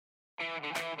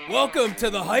Welcome to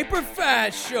the Hyper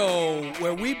Fast Show,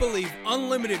 where we believe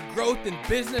unlimited growth in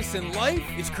business and life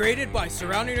is created by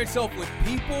surrounding yourself with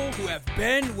people who have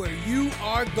been where you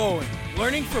are going.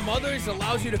 Learning from others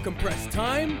allows you to compress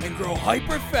time and grow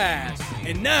hyper fast.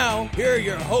 And now, here are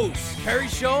your hosts, Kerry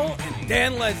Shull and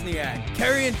Dan Lesniak.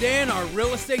 Kerry and Dan are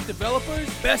real estate developers,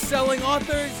 best-selling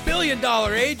authors,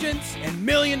 billion-dollar agents, and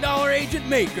million-dollar agent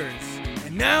makers.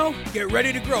 And now, get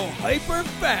ready to grow hyper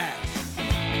fast.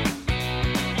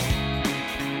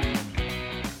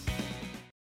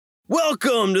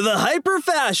 Welcome to the Hyper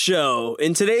Fast Show.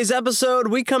 In today's episode,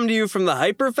 we come to you from the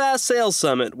Hyper Fast Sales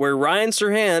Summit, where Ryan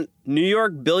Serhant, New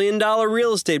York billion-dollar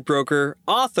real estate broker,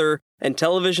 author, and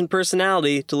television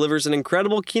personality, delivers an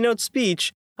incredible keynote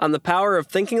speech on the power of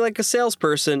thinking like a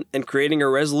salesperson and creating a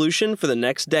resolution for the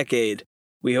next decade.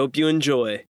 We hope you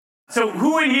enjoy. So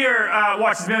who in here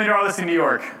watches Million Dollar Listing New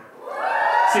York?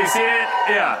 So you seen it?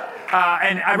 Yeah.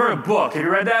 And I wrote a book. Have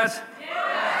you read that?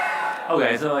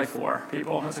 Okay, so like 4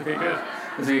 people. That's okay, good.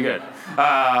 That's okay, good.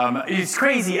 It's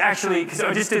crazy, actually, because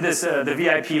I just did this, the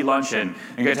VIP luncheon,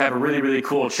 and got to have a really, really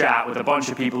cool chat with a bunch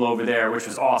of people over there, which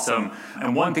was awesome.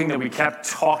 And one thing that we kept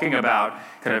talking about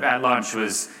kind of at lunch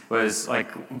was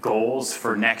like goals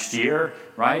for next year,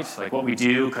 right? Like what we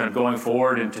do kind of going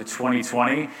forward into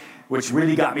 2020, which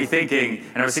really got me thinking.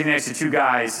 And I was sitting next to 2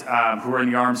 guys who were in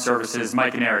the armed services,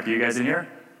 Mike and Eric. Are you guys in here?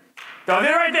 Oh,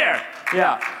 they're right there.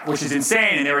 Yeah, which is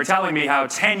insane. And they were telling me how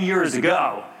 10 years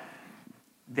ago,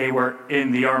 they were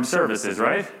in the armed services,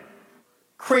 right?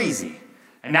 Crazy.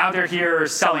 And now they're here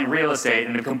selling real estate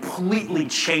and have completely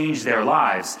changed their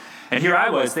lives. And here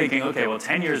I was thinking, okay, well,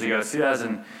 10 years ago,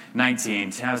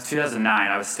 2019,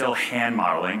 2009, I was still hand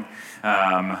modeling.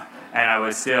 And I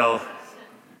was still, are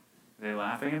they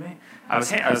laughing at me?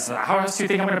 How else do you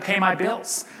think I'm going to pay my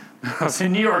bills? I was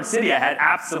in New York City. I had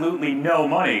absolutely no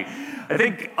money. I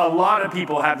think a lot of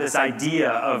people have this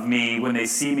idea of me when they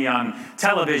see me on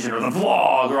television or the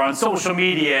vlog or on social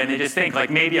media, and they just think like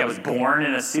maybe I was born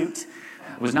in a suit.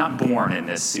 I was not born in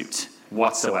this suit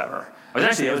whatsoever.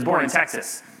 I was born in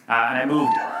Texas, and I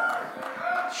moved.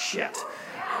 Shit.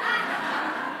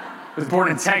 I was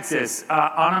born in Texas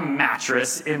on a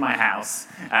mattress in my house,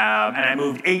 and I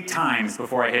moved 8 times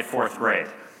before I hit 4th grade.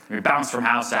 We bounced from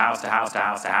house to house to house to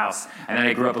house to house. And then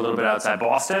I grew up a little bit outside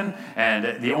Boston.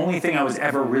 And the only thing I was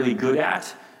ever really good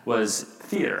at was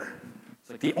theater. It's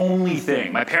like the only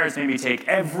thing. My parents made me take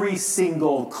every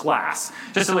single class,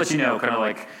 just to let you know kind of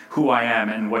like who I am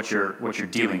and what you're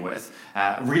dealing with.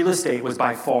 Real estate was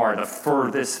by far the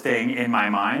furthest thing in my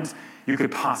mind you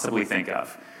could possibly think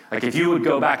of. Like if you would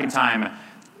go back in time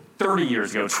 30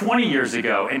 years ago, 20 years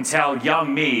ago, and tell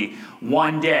young me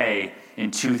one day in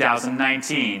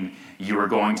 2019, you were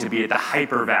going to be at the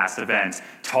Hypervast event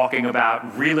talking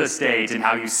about real estate and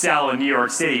how you sell in New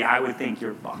York City, I would think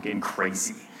you're fucking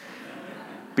crazy.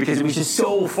 Because it was just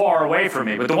so far away from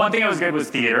me. But the one thing I was good was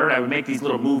theater, and I would make these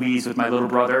little movies with my little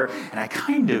brother, and I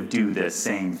kind of do the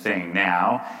same thing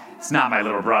now. It's not my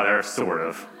little brother, sort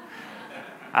of.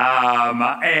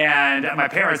 And my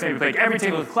parents made me play every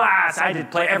single class. I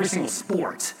did play every single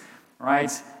sport.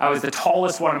 Right? I was the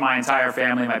tallest one in my entire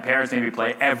family. My parents made me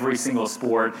play every single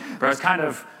sport, but I was kind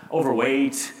of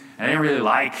overweight, and I didn't really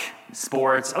like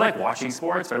sports. I like watching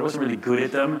sports, but I wasn't really good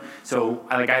at them. So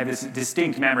I had this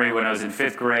distinct memory when I was in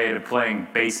 5th grade of playing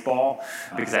baseball,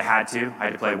 because I had to. I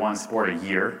had to play one sport a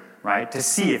year, right? To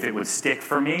see if it would stick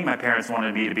for me. My parents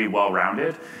wanted me to be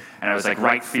well-rounded. And I was like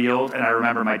right field, and I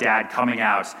remember my dad coming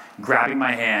out, grabbing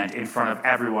my hand in front of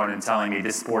everyone and telling me,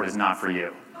 this sport is not for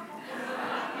you.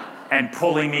 And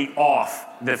pulling me off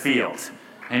the field.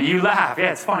 And you laugh.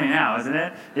 Yeah, it's funny now, isn't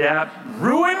it? Yeah.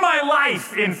 Ruined my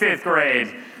life in 5th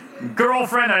grade.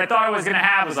 Girlfriend that I thought I was going to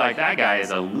have was like, that guy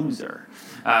is a loser.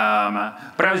 But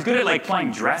I was good at like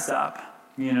playing dress up,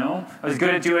 you know? I was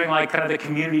good at doing like kind of the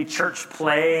community church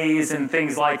plays and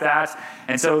things like that.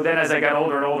 And so then as I got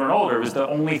older and older and older, it was the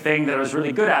only thing that I was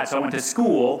really good at. So I went to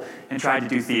school and tried to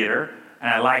do theater, and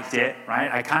I liked it,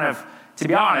 right? I kind of, to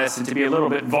be honest, and to be a little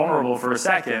bit vulnerable for a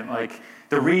second, like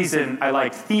the reason I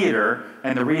liked theater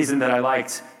and the reason that I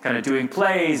liked kind of doing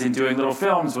plays and doing little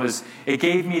films was it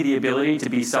gave me the ability to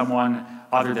be someone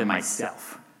other than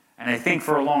myself. And I think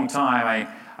for a long time,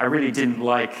 I really didn't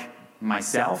like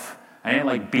myself. I didn't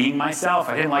like being myself.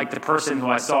 I didn't like the person who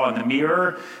I saw in the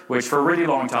mirror, which for a really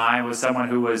long time was someone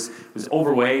who was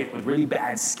overweight with really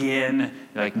bad skin,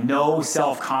 like no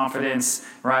self-confidence,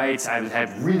 right? I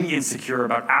had really insecure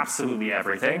about absolutely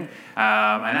everything.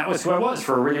 And that was who I was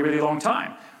for a really, really long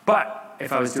time. But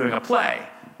if I was doing a play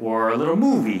or a little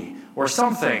movie or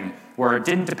something where it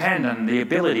didn't depend on the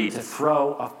ability to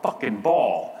throw a fucking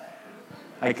ball,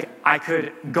 like I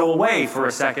could go away for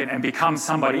a second and become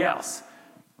somebody else,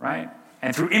 right?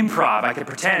 And through improv, I could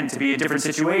pretend to be in different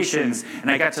situations,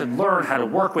 and I got to learn how to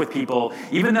work with people,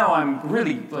 even though I'm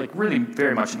really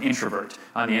very much an introvert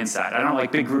on the inside. I don't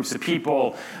like big groups of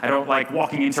people. I don't like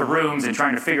walking into rooms and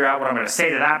trying to figure out what I'm going to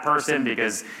say to that person,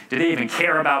 because do they even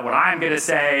care about what I'm going to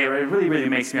say? It really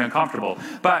makes me uncomfortable.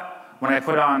 But when I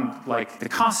put on like the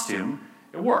costume,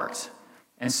 it worked.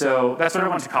 And so that's what I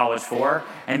went to college for.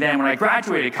 And then when I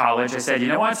graduated college, I said, you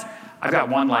know what? I've got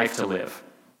one life to live.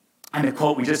 And the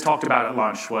quote we just talked about at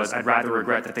lunch was, I'd rather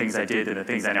regret the things I did than the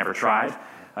things I never tried.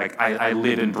 Like, I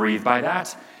live and breathe by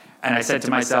that. And I said to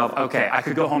myself, okay, I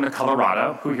could go home to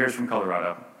Colorado. Who here's from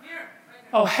Colorado? Here.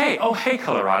 Oh, hey,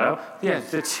 Colorado. Yeah,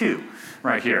 the two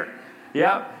right here.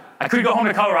 Yeah. I could go home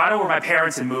to Colorado where my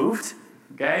parents had moved,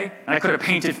 okay? And I could have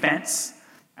painted fence.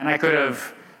 And I could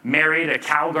have married a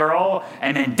cowgirl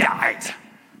and then died.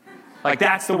 Like,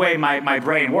 that's the way my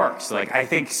brain works. Like, I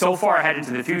think so far ahead into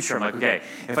the future. I'm like, okay,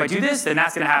 if I do this, then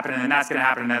that's going to happen, and then that's going to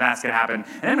happen, and then that's going to happen.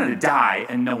 And I'm going to die,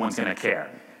 and no one's going to care.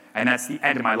 And that's the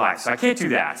end of my life. So I can't do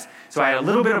that. So I had a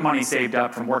little bit of money saved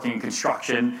up from working in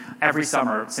construction every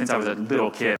summer since I was a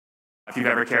little kid. If you've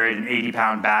ever carried an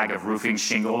 80-pound bag of roofing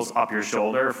shingles up your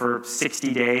shoulder for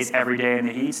 60 days, every day in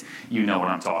the heat, you know what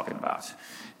I'm talking about.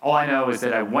 All I know is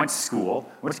that I went to school,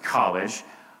 went to college.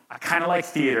 I kind of like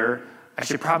theater. I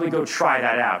should probably go try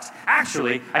that out.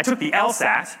 Actually, I took the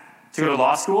LSAT to go to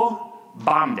law school,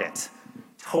 bombed it.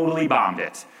 Totally bombed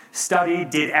it. Studied,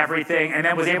 did everything, and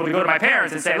then was able to go to my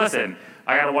parents and say, listen,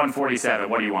 I got a 147,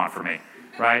 what do you want from me,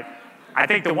 right? I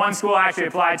think the one school I actually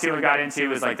applied to and got into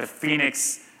was like the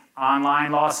Phoenix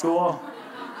Online Law School.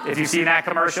 If you've seen that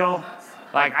commercial.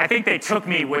 Like, I think they took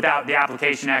me without the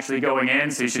application actually going in,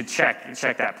 so you should check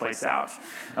that place out.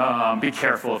 Be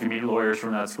careful if you meet lawyers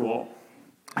from that school.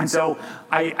 And so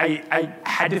I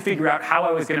had to figure out how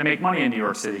I was going to make money in New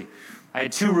York City. I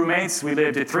had two roommates. We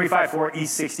lived at 354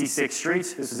 East 66th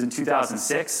Street. This was in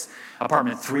 2006,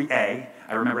 apartment 3A.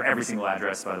 I remember every single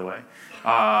address, by the way.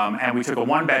 And we took a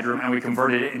one-bedroom and we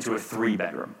converted it into a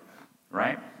three-bedroom,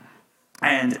 right?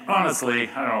 And honestly,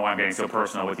 I don't know why I'm getting so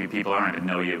personal with you people. I don't even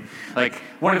know you. Like,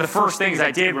 one of the first things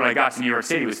I did when I got to New York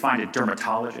City was find a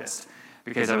dermatologist,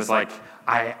 because I was like,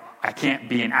 I can't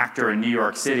be an actor in New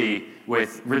York City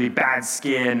with really bad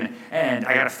skin, and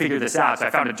I got to figure this out. So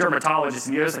I found a dermatologist,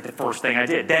 and it was like the first thing I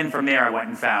did. Then from there, I went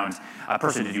and found a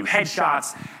person to do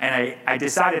headshots, and I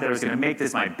decided that I was going to make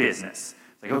this my business.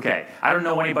 Like, okay, I don't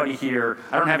know anybody here.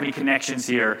 I don't have any connections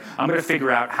here. I'm going to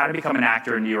figure out how to become an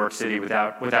actor in New York City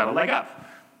without a leg up.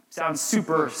 Sounds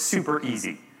super, super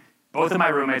easy. Both of my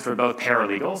roommates were both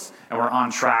paralegals and were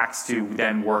on tracks to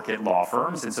then work at law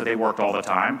firms, and so they worked all the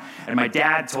time. And my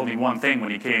dad told me one thing when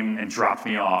he came and dropped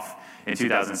me off in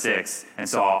 2006 and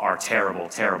saw our terrible,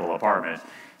 terrible apartment.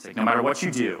 He's like, no matter what you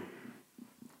do,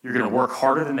 you're going to work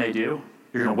harder than they do,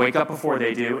 you're going to wake up before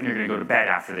they do, and you're going to go to bed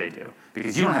after they do,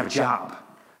 because you don't have a job.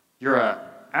 You're an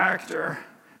actor,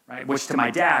 right? Which to my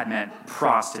dad meant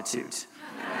prostitute,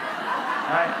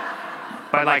 right?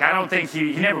 But like, I don't think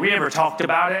we never talked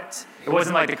about it. It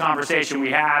wasn't like the conversation we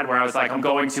had where I was like, I'm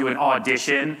going to an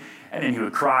audition, and then he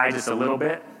would cry just a little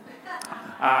bit.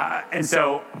 But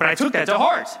I took that to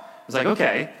heart. I was like,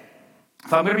 okay,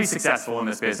 if I'm going to be successful in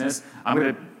this business, I'm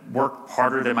going to work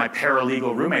harder than my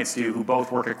paralegal roommates do, who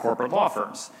both work at corporate law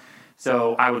firms.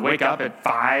 So I would wake up at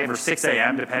 5 or 6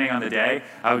 a.m., depending on the day.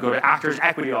 I would go to Actors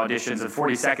Equity auditions at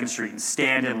 42nd Street and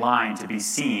stand in line to be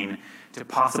seen to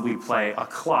possibly play a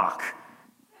clock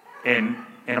in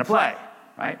a play,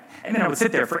 right? And then I would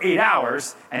sit there for 8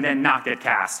 hours and then not get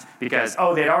cast because,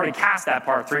 they'd already cast that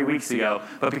part 3 weeks ago,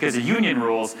 but because of union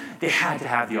rules, they had to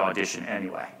have the audition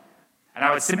anyway. And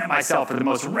I would submit myself for the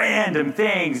most random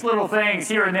things, little things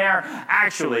here and there.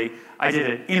 Actually, I did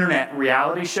an internet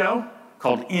reality show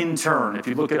called Intern. If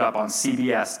you look it up on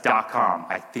CBS.com,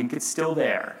 I think it's still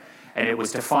there. And it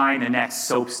was to find the next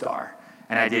soap star.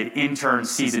 And I did Intern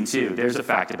Season 2. There's a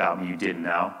fact about me you didn't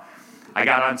know. I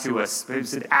got onto it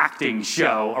was an acting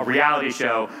show, a reality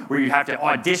show, where you'd have to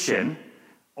audition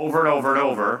over and over and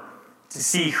over to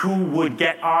see who would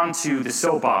get onto the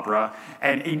soap opera.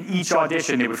 And in each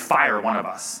audition, they would fire one of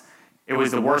us. It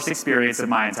was the worst experience of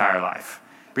my entire life.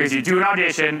 Because you do an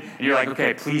audition, and you're like,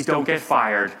 okay, please don't get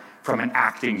fired from an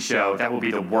acting show. That will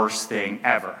be the worst thing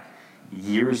ever.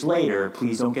 Years later,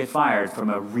 please don't get fired from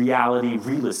a reality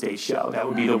real estate show. That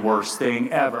would be the worst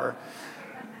thing ever.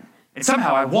 And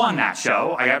somehow I won that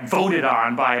show. I got voted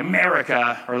on by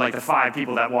America, or like the 5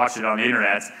 people that watched it on the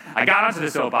internet. I got onto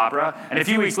the soap opera, and a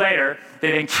few weeks later,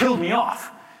 they then killed me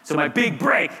off. So my big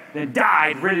break then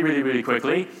died really, really, really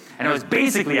quickly, and I was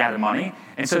basically out of money.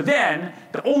 And so then,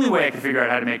 the only way I could figure out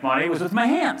how to make money was with my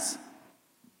hands.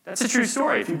 That's a true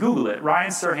story. If you Google it,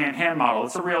 Ryan Serhant hand model,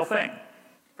 it's a real thing.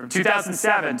 From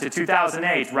 2007 to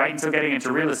 2008, right until getting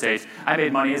into real estate, I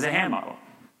made money as a hand model.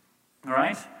 All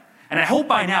right? And I hope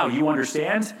by now you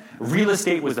understand, real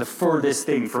estate was the furthest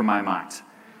thing from my mind.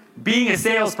 Being a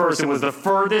salesperson was the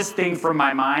furthest thing from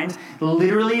my mind,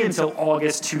 literally until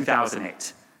August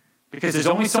 2008. Because there's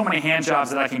only so many hand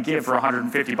jobs that I can give for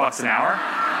 $150 an hour,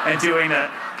 and doing the...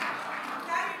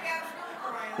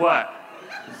 What?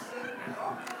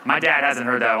 My dad hasn't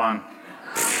heard that one.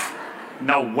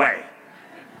 No way.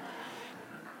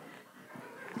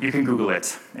 You can Google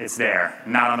it. It's there.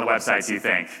 Not on the websites you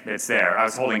think. It's there. I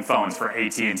was holding phones for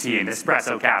AT&T and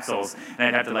espresso capsules, and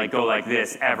I'd have to go like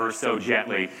this ever so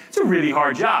gently. It's a really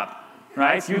hard job,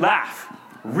 right? You laugh.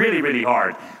 Really, really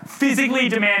hard. Physically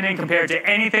demanding compared to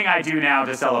anything I do now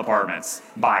to sell apartments,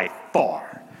 by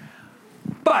far.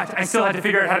 But I still had to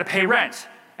figure out how to pay rent.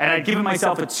 And I'd given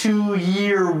myself a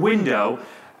 2-year window,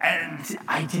 and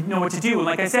I didn't know what to do. And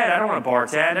like I said, I don't want to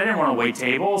bartend. I didn't want to wait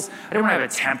tables. I didn't want to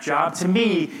have a temp job. To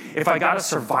me, if I got a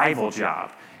survival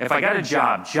job, if I got a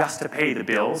job just to pay the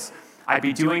bills, I'd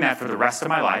be doing that for the rest of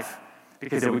my life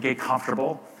because it would get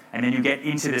comfortable. And then you get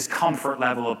into this comfort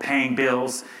level of paying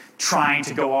bills, trying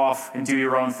to go off and do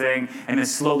your own thing. And then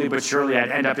slowly but surely,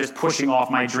 I'd end up just pushing off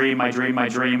my dream.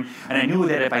 And I knew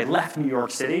that if I left New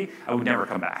York City, I would never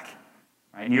come back.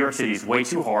 Right? New York City is way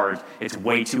too hard, it's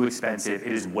way too expensive,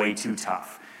 it is way too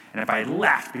tough. And if I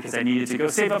left because I needed to go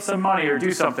save up some money or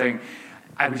do something,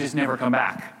 I would just never come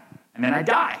back. And then I'd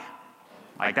die.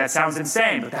 That sounds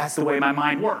insane, but that's the way my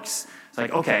mind works. It's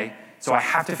okay, so I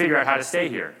have to figure out how to stay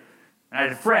here. And I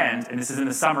had a friend, and this is in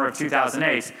the summer of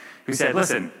 2008, who said,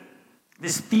 listen,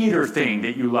 this theater thing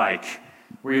that you like,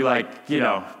 where you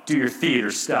do your theater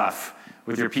stuff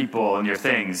with your people and your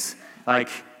things,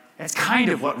 that's kind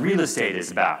of what real estate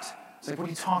is about. It's what are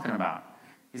you talking about?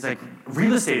 He's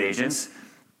real estate agents,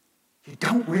 you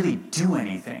don't really do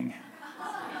anything,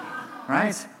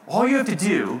 right? All you have to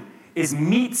do is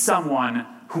meet someone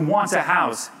who wants a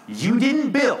house you didn't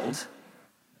build,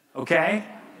 okay?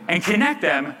 And connect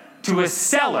them to a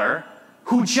seller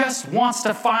who just wants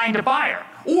to find a buyer.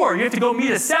 Or you have to go meet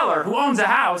a seller who owns a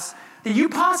house that you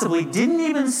possibly didn't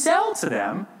even sell to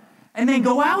them, and then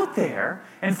go out there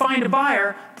and find a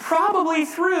buyer, probably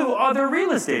through other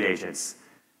real estate agents.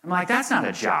 I'm that's not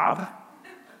a job.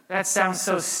 That sounds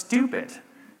so stupid.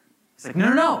 He's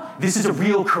no, this is a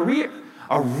real career.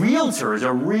 A realtor is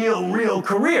a real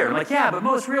career. I'm yeah, but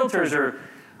most realtors are,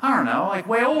 I don't know,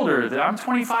 way older. I'm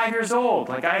 25 years old.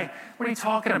 What are you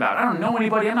talking about? I don't know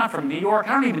anybody. I'm not from New York.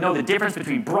 I don't even know the difference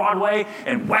between Broadway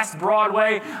and West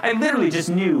Broadway. I literally just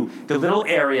knew the little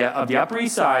area of the Upper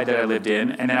East Side that I lived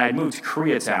in, and then I moved to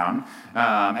Koreatown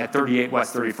at 38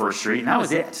 West 31st Street, and that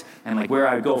was it. And where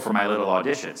I would go for my little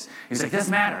auditions. He's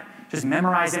doesn't matter. Just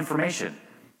memorize information.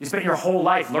 You spent your whole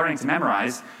life learning to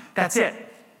memorize. That's it.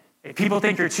 If people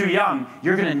think you're too young,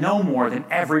 you're going to know more than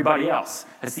everybody else.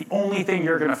 That's the only thing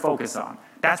you're going to focus on.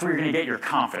 That's where you're going to get your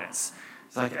confidence.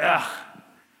 It's ugh.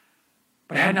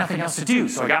 But I had nothing else to do,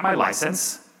 so I got my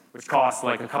license, which cost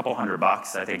a couple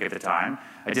 $100, I think, at the time.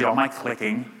 I did all my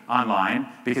clicking online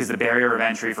because the barrier of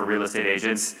entry for real estate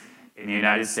agents in the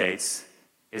United States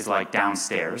is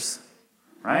downstairs,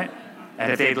 right?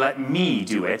 And if they'd let me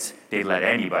do it, they'd let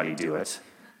anybody do it.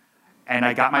 And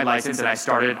I got my license, and I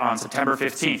started on September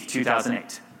 15th,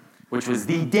 2008, which was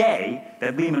the day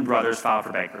that Lehman Brothers filed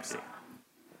for bankruptcy.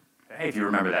 Hey, if you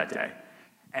remember that day.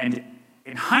 And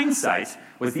in hindsight,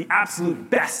 was the absolute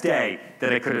best day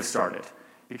that I could have started.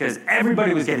 Because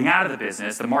everybody was getting out of the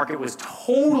business. The market was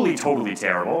totally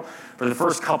terrible for the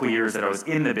first couple years that I was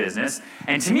in the business.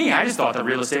 And to me, I just thought that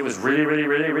real estate was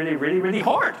really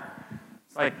hard.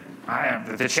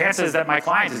 It's the chances that my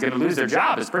client is going to lose their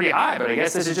job is pretty high, but I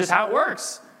guess this is just how it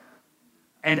works.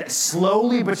 And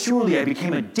slowly but surely, I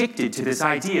became addicted to this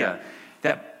idea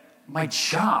that my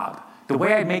job, the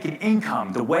way I'd make an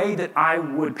income, the way that I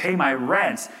would pay my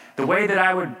rent, the way that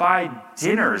I would buy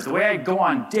dinners, the way I'd go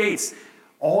on dates,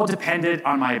 all depended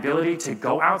on my ability to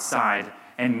go outside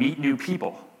and meet new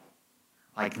people.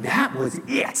 That was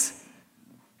it.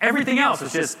 Everything else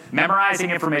was just memorizing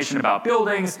information about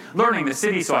buildings, learning the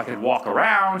city so I could walk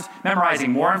around,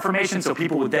 memorizing more information so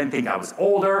people would then think I was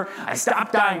older. I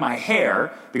stopped dyeing my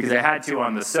hair because I had to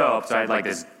on the soap, so I had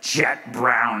this jet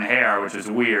brown hair, which was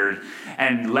weird,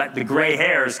 and let the gray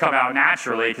hairs come out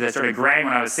naturally because I started graying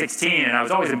when I was 16, and I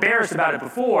was always embarrassed about it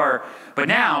before, but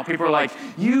now people are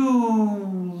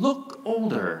you look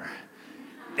older,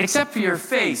 except for your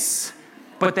face,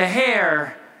 but the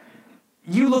hair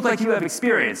you look like you have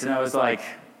experience. And I was like,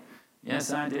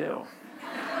 yes, I do.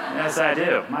 Yes, I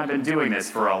do. I've been doing this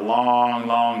for a long,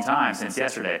 long time, since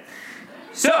yesterday.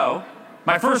 So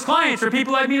my first clients were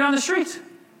people I'd meet on the street,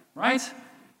 right?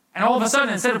 And all of a sudden,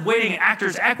 instead of waiting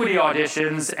Actors Equity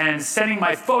auditions and sending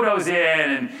my photos in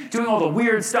and doing all the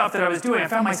weird stuff that I was doing, I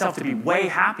found myself to be way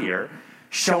happier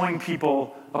showing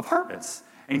people apartments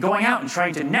and going out and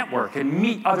trying to network and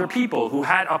meet other people who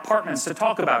had apartments to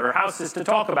talk about or houses to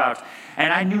talk about.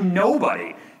 And I knew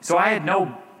nobody, so I had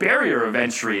no barrier of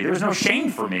entry. There was no shame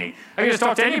for me. I could just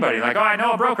talk to anybody, like, oh, I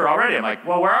know a broker already. I'm like,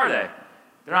 well, where are they?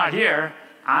 They're not here.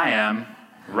 I am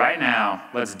right now.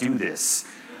 Let's do this.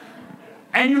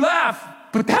 And you laugh,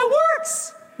 but that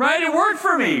works, right? It worked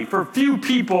for me, for few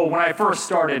people when I first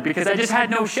started, because I just had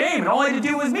no shame, and all I had to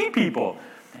do was meet people.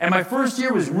 And my first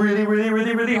year was really, really,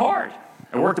 really, really hard.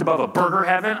 I worked above a Burger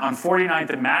Heaven on 49th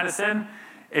and Madison.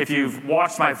 If you've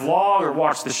watched my vlog or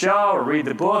watched the show or read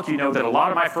the book, you know that a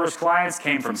lot of my first clients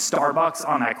came from Starbucks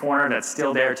on that corner that's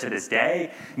still there to this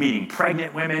day, meeting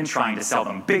pregnant women, trying to sell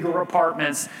them bigger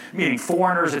apartments, meeting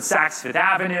foreigners at Saks Fifth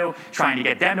Avenue, trying to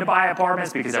get them to buy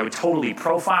apartments because I would totally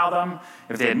profile them.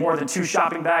 If they had more than 2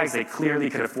 shopping bags, they clearly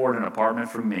could afford an apartment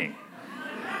from me.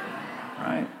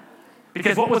 Right?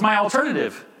 Because what was my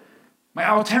alternative? My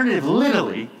alternative,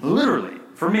 literally,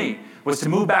 for me, was to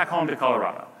move back home to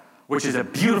Colorado, which is a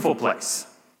beautiful place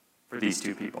for these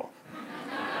two people.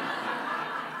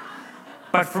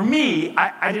 But for me,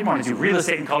 I didn't want to do real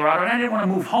estate in Colorado, and I didn't want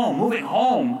to move home. Moving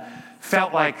home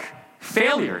felt like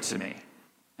failure to me.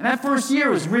 And that first year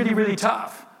was really, really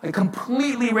tough. I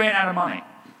completely ran out of money,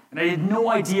 and I had no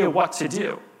idea what to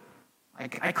do.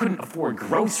 I couldn't afford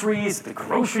groceries at the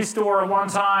grocery store at one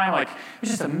time. It was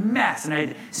just a mess, and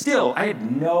I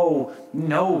had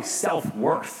no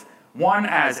self-worth. One,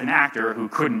 as an actor who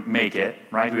couldn't make it,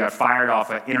 right? Who got fired off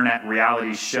an internet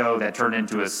reality show that turned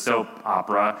into a soap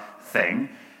opera thing.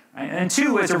 Right? And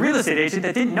 2, as a real estate agent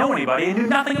that didn't know anybody and knew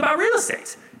nothing about real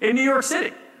estate in New York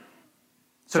City.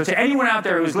 So to anyone out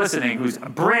there who's listening, who's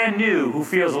brand new, who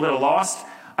feels a little lost,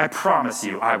 I promise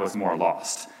you I was more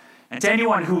lost. And to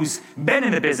anyone who's been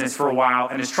in the business for a while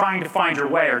and is trying to find your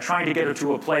way or trying to get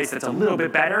to a place that's a little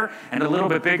bit better and a little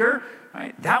bit bigger,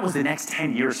 right? That was the next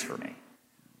 10 years for me.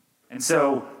 And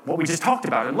so what we just talked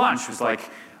about at lunch was like,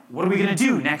 what are we going to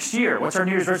do next year? What's our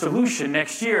New Year's resolution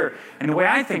next year? And the way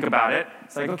I think about it,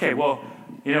 it's like, okay, well,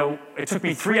 it took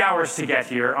me 3 hours to get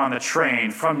here on the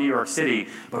train from New York City,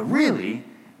 but really,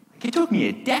 it took me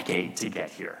a decade to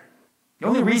get here. The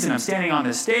only reason I'm standing on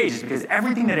this stage is because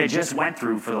everything that I just went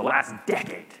through for the last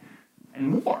decade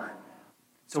and more.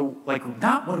 So,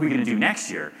 not what are we going to do next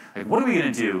year? What are we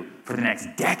going to do for the next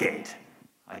decade?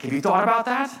 Have you thought about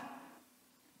that?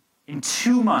 In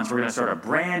 2 months, we're going to start a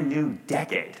brand new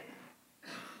decade,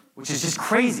 which is just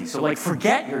crazy. So,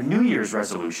 forget your New Year's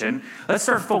resolution. Let's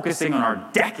start focusing on our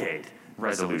decade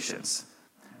resolutions.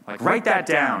 Write that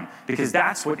down, because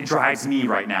that's what drives me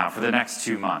right now for the next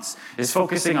 2 months, is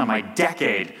focusing on my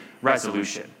decade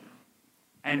resolution.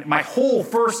 And my whole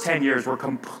first 10 years were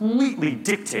completely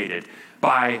dictated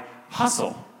by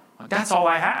hustle. That's all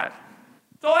I had.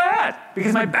 That's all I had,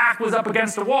 because my back was up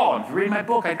against the wall. And if you read my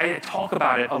book, I talk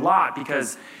about it a lot,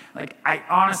 because I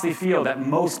honestly feel that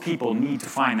most people need to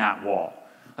find that wall.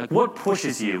 What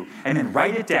pushes you? And then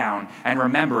write it down and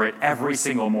remember it every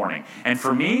single morning. And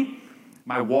for me,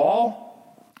 my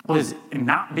wall was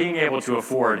not being able to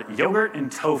afford yogurt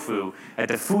and tofu at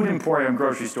the Food Emporium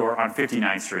grocery store on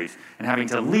 59th Street and having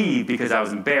to leave because I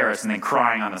was embarrassed and then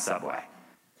crying on the subway.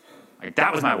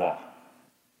 That was my wall.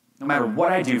 No matter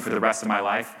what I do for the rest of my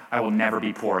life, I will never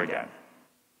be poor again.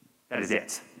 That is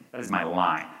it. That is my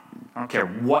line. I don't care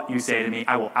what you say to me.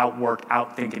 I will outwork,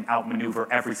 outthink, and outmaneuver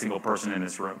every single person in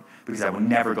this room, because I will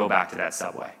never go back to that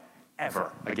subway,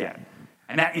 ever again.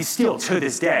 And that is still, to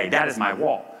this day, that is my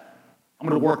wall. I'm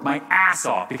going to work my ass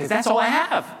off, because that's all I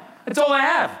have. That's all I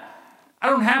have. I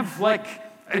don't have,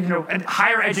 a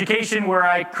higher education where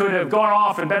I could have gone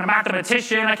off and been a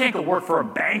mathematician. I can't go work for a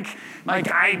bank.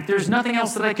 There's nothing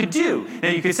else that I could do. Now,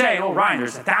 you could say, oh, Ryan,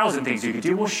 there's 1,000 things you could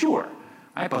do. Well, sure.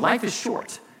 Right? But life is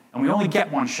short, and we only get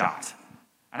one shot.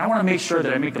 And I want to make sure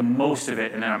that I make the most of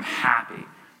it and that I'm happy.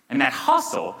 And that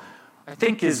hustle, I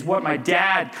think, is what my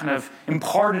dad kind of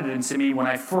imparted into me when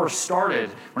I first started,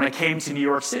 when I came to New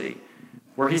York City,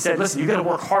 where he said, listen, you got to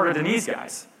work harder than these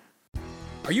guys.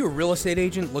 Are you a real estate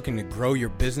agent looking to grow your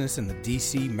business in the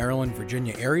DC, Maryland,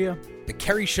 Virginia area? The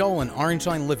Kerry Shull and Orange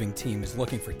Line Living team is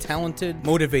looking for talented,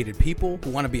 motivated people who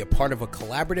want to be a part of a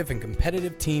collaborative and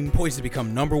competitive team poised to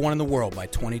become #1 in the world by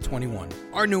 2021.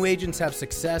 Our new agents have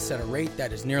success at a rate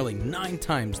that is nearly 9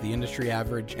 times the industry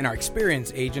average, and our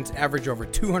experienced agents average over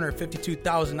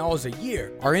 $252,000 a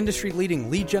year. Our industry-leading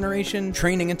lead generation,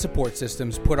 training, and support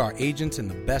systems put our agents in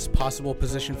the best possible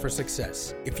position for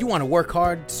success. If you want to work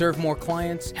hard, serve more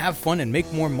clients, have fun, and make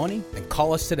more money, then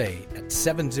call us today at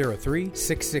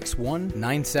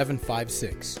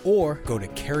 703-661-9756 or go to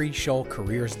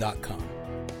kerryshullcareers.com.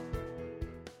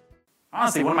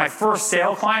 Honestly, one of my first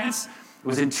sale clients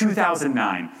was in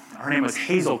 2009. Her name was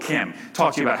Hazel Kim.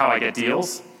 Talked to you about how I get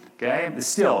deals. Okay, it's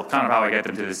still kind of how I get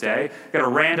them to this day. Got a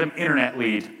random internet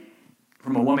lead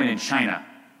from a woman in China,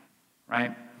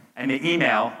 right? And the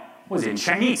email was in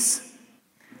Chinese.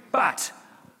 But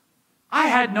I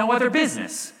had no other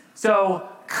business. So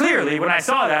clearly, when I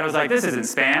saw that, I was like, this isn't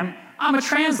spam. I'm going to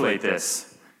translate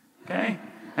this, okay?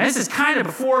 And this is kind of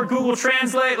before Google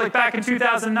Translate, like back in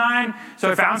 2009.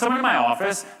 So I found someone in my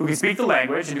office who could speak the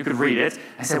language and who could read it.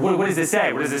 I said, what does this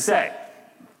say? What does this say?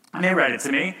 And they read it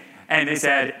to me. And they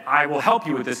said, I will help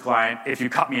you with this client if you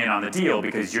cut me in on the deal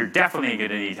because you're definitely going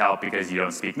to need help because you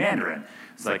don't speak Mandarin.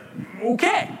 It's like,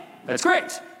 okay, that's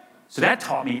great. So that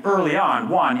taught me early on,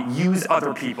 one, use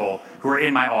other people who are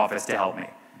in my office to help me.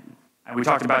 And we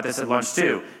talked about this at lunch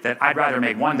too, that I'd rather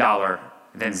make $1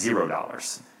 than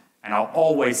 $0. And I'll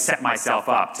always set myself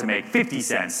up to make 50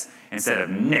 cents instead of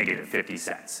negative 50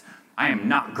 cents. I am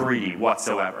not greedy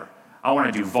whatsoever. I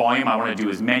want to do volume. I want to do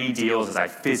as many deals as I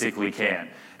physically can.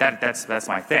 That's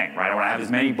my thing, right? I want to have as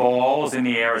many balls in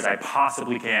the air as I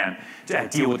possibly can to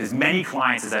deal with as many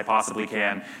clients as I possibly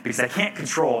can because I can't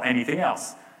control anything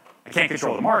else. I can't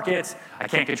control the market. I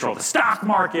can't control the stock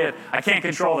market. I can't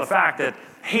control the fact that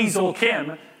Hazel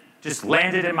Kim just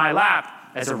landed in my lap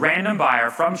as a random buyer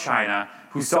from China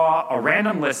who saw a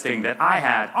random listing that I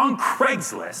had on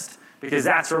Craigslist, because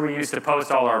that's where we used to post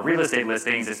all our real estate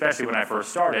listings, especially when I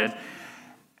first started,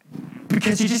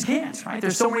 because you just can't, right?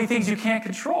 There's so many things you can't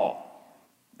control.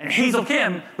 And Hazel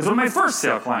Kim was one of my first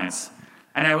sale clients.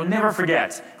 And I will never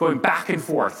forget going back and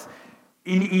forth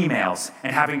in emails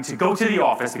and having to go to the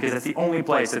office, because that's the only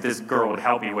place that this girl would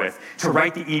help me with, to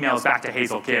write the emails back to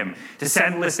Hazel Kim, to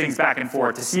send listings back and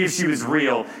forth, to see if she was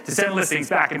real, to send listings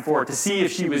back and forth, to see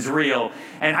if she was real.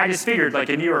 And I just figured,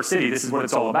 like in New York City, this is what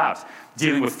it's all about.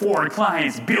 Dealing with foreign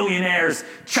clients, billionaires,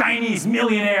 Chinese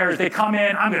millionaires. They come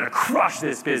in, I'm going to crush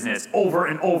this business over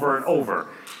and over and over.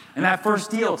 And that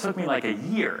first deal took me like a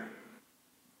year.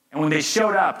 And when they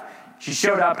showed up, she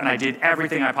showed up and I did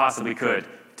everything I possibly could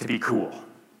to be cool,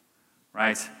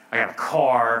 right? I got a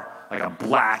car, like a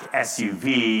black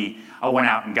SUV. I went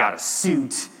out and got a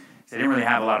suit. I didn't really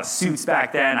have a lot of suits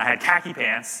back then. I had khaki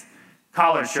pants,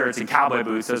 collared shirts, and cowboy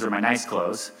boots. Those were my nice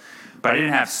clothes. But I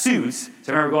didn't have suits,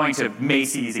 so I remember going to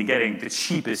Macy's and getting the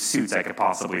cheapest suits I could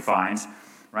possibly find,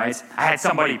 right? I had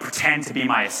somebody pretend to be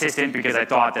my assistant because I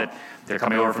thought that they're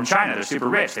coming over from China. They're super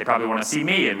rich. They probably want to see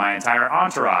me and my entire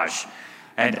entourage.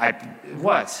 And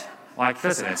listen,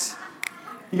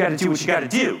 you got to do what you got to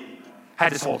do.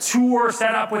 Had this whole tour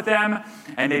set up with them,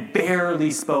 and they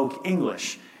barely spoke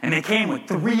English. And they came with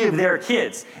 3 of their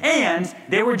kids. And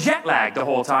they were jet lagged the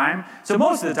whole time. So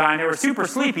most of the time, they were super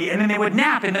sleepy, and then they would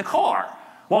nap in the car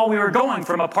while we were going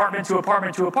from apartment to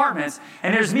apartment to apartments.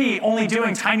 And there's me only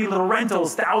doing tiny little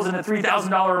rentals, $1,000 to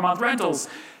 $3,000 a month rentals,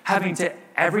 having to,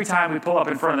 every time we pull up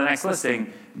in front of the next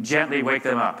listing, gently wake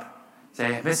them up.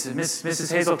 Say,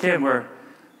 Mrs. Hazel Kim, we're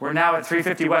now at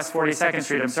 350 West 42nd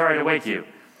Street. I'm sorry to wake you.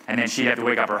 And then she'd have to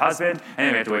wake up her husband, and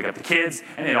then we have to wake up the kids,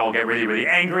 and they'd all get really, really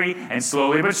angry, and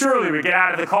slowly but surely we'd get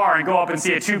out of the car and go up and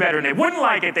see a 2-bedroom. They wouldn't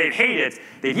like it, they'd hate it,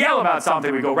 they'd yell about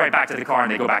something, we'd go right back to the car,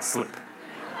 and they'd go back to sleep.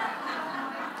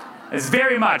 It's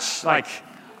very much like,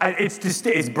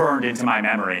 it's burned into my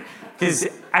memory. Because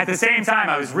at the same time,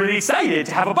 I was really excited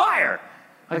to have a buyer.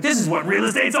 Like, this is what real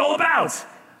estate's all about.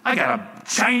 I got a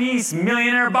Chinese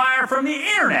millionaire buyer from the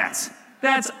internet.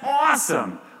 That's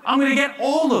awesome. I'm going to get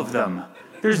all of them.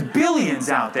 There's billions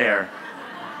out there.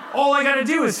 All I got to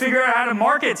do is figure out how to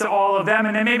market to all of them,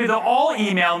 and then maybe they'll all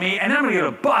email me, and then I'm going to get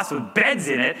a bus with beds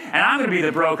in it, and I'm going to be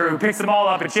the broker who picks them all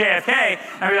up at JFK,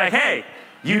 and I'll be like, hey,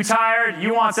 you tired?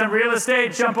 You want some real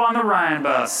estate? Jump on the Ryan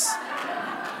bus.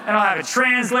 And I'll have it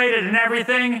translated and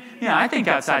everything. Yeah, I think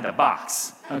outside the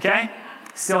box, okay?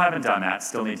 Still haven't done that.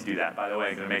 Still need to do that, by the way.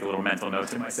 I'm going to make a little mental note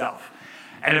to myself.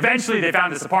 And eventually they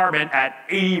found this apartment at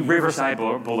 80 Riverside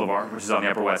Boulevard, which is on the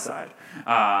Upper West Side.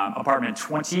 Apartment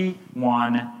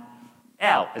 21L,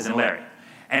 as in Larry.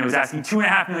 and it was asking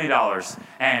 $2.5 million.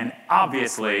 And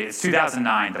obviously, it's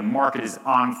 2009, the market is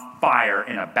on fire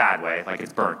in a bad way, like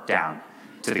it's burnt down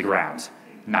to the ground.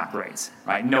 Not great,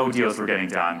 right? No deals were getting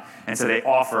done, and so they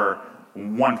offer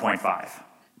 1.5.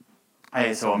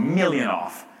 Okay, so $1 million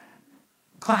off.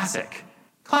 Classic.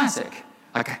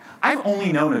 Like, I've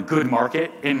only known a good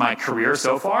market in my career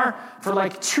so far for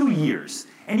like 2 years.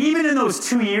 And even in those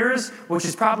 2 years, which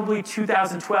is probably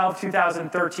 2012,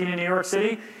 2013 in New York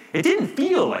City, it didn't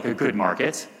feel like a good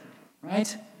market,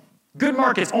 right? Good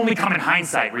markets only come in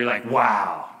hindsight where you're like,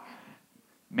 wow,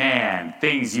 man,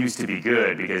 things used to be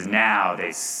good because now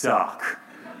they suck.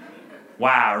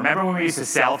 Wow, remember when we used to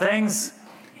sell things?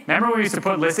 Remember when we used to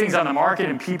put listings on the market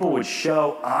and people would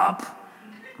show up,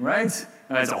 right?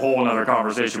 That's a whole other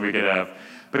conversation we could have.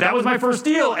 But that was my first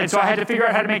deal, and so I had to figure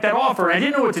out how to make that offer, and I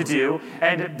didn't know what to do,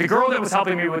 and the girl that was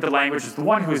helping me with the language was the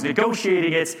one who was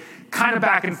negotiating it, kind of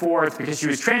back and forth, because she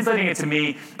was translating it to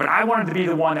me, but I wanted to be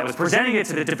the one that was presenting it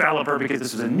to the developer, because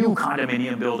this was a new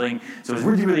condominium building, so it was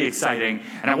really, really exciting,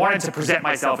 and I wanted to present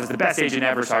myself as the best agent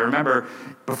ever, so I remember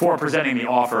before presenting the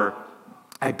offer,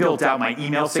 I built out my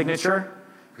email signature,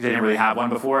 because I didn't really have one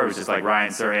before. It was just like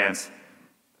Ryan Serhant,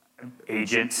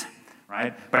 agent,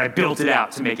 right? But I built it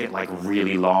out to make it like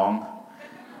really long,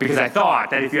 because I thought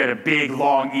that if you had a big,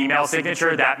 long email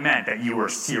signature, that meant that you were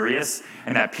serious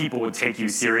and that people would take you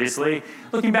seriously.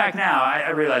 Looking back now, I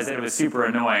realized that it was super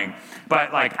annoying.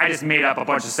 But like, I just made up a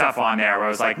bunch of stuff on there where I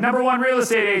was like, #1 real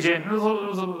estate agent,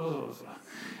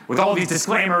 with all these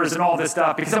disclaimers and all this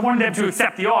stuff, because I wanted them to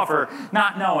accept the offer,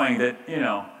 not knowing that, you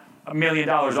know, $1 million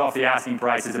off the asking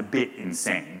price is a bit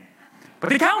insane. But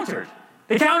they countered.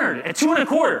 They countered at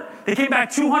 2.25. They came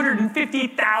back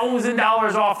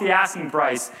 $250,000 off the asking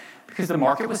price because the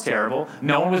market was terrible.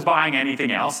 No one was buying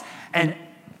anything else. And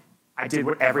I did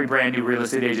what every brand new real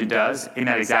estate agent does in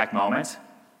that exact moment.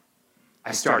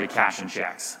 I started cashing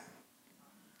checks,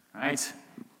 right?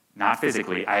 Not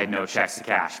physically, I had no checks to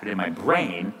cash, but in my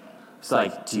brain, it's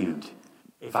like, dude,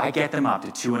 if I get them up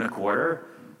to 2.25,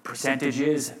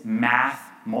 percentages, math,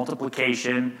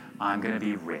 multiplication, I'm gonna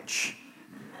be rich.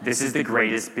 This is the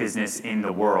greatest business in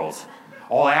the world.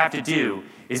 All I have to do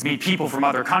is meet people from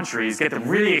other countries, get them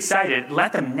really excited,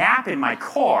 let them nap in my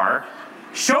car,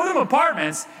 show them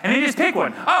apartments, and they just pick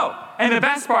one. Oh, and the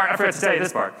best part, I forgot to tell you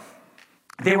this part.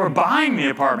 They were buying the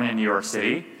apartment in New York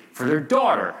City for their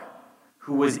daughter,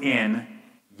 who was in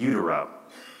utero.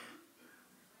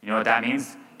 You know what that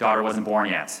means? Daughter wasn't born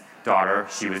yet. Daughter,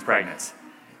 she was pregnant.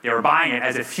 They were buying it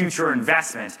as a future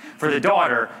investment for the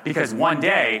daughter because one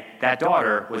day that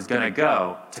daughter was going to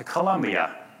go to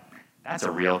Colombia. That's a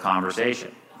real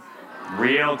conversation.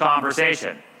 Real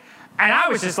conversation. And I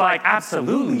was just like,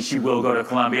 absolutely she will go to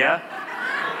Colombia.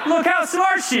 Look how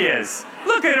smart she is.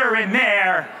 Look at her in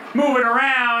there, moving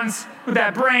around with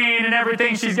that brain and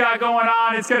everything she's got going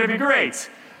on. It's going to be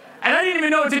great. And I didn't even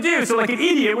know what to do. So like an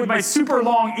idiot with my super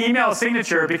long email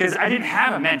signature, because I didn't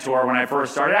have a mentor when I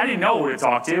first started. I didn't know who to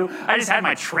talk to. I just had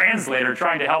my translator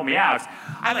trying to help me out.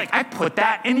 I put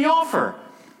that in the offer.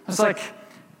 I was like,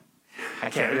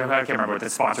 I can't remember what the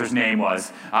sponsor's name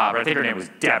was, but I think her name was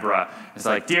Deborah. It's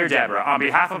like, dear Deborah, on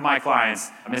behalf of my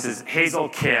clients, Mrs. Hazel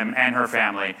Kim and her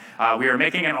family, we are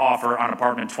making an offer on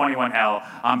apartment 21L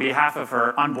on behalf of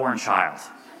her unborn child.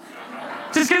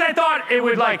 Just because I thought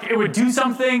it would do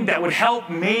something that would help,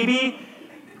 maybe.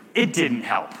 It didn't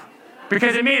help.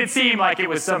 Because it made it seem like it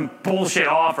was some bullshit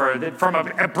offer from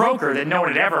a broker that no one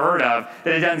had ever heard of,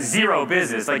 that had done zero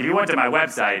business. Like if you went to my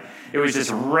website, it was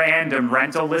just random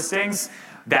rental listings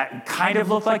that kind of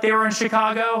looked like they were in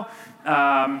Chicago.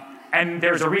 And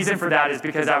there's a reason for that, is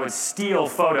because I would steal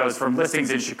photos from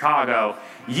listings in Chicago,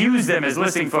 use them as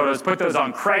listing photos, put those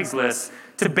on Craigslist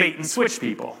to bait and switch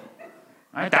people.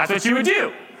 Right? That's what you would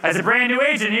do. As a brand new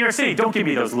agent in New York City, don't give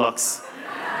me those looks.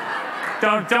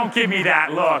 Don't give me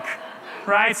that look,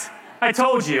 right? I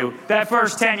told you, that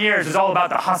first 10 years was all about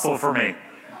the hustle for me,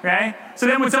 right? So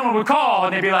then when someone would call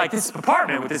and they'd be like, this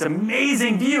apartment with this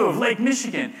amazing view of Lake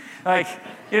Michigan, like,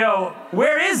 you know,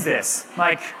 where is this?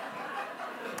 Like,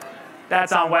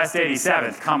 that's on West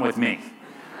 87th, come with me.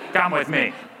 Come with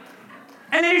me.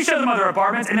 And then you show them other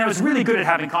apartments, and I was really good at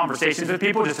having conversations with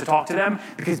people just to talk to them,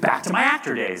 because back to my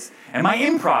actor days and my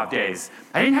improv days,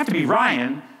 I didn't have to be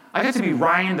Ryan. I got to be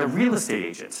Ryan, the real estate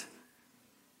agent.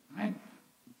 Right?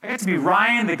 I got to be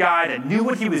Ryan, the guy that knew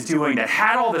what he was doing, that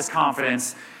had all this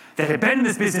confidence, that had been in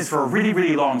this business for a really,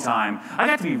 really long time. I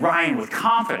got to be Ryan with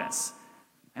confidence.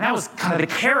 And that was kind of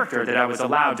the character that I was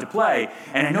allowed to play.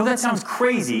 And I know that sounds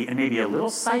crazy and maybe a little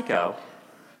psycho,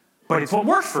 but it's what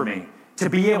worked for me. to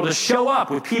be able to show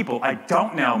up with people I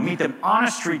don't know, meet them on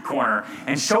a street corner,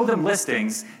 and show them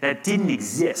listings that didn't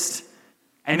exist,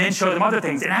 and then show them other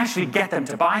things and actually get them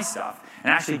to buy stuff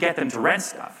and actually get them to rent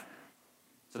stuff.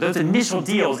 So those initial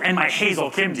deals and my Hazel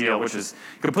Kim deal, which is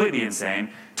completely insane,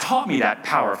 taught me that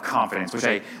power of confidence, which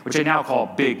I now call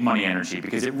big money energy,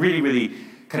 because it really, really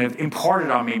kind of imparted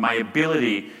on me my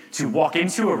ability to walk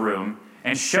into a room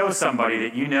and show somebody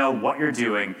that you know what you're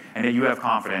doing and that you have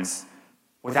confidence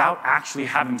without actually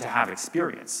having to have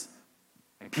experience.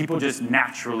 And people just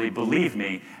naturally believe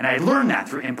me, and I learned that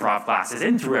through improv classes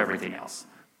and through everything else.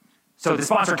 So the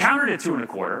sponsor countered at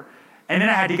 2.25, and then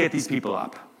I had to get these people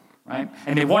up, right?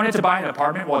 And they wanted to buy an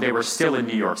apartment while they were still in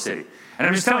New York City. And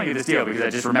I'm just telling you this deal because I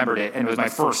just remembered it, and it was my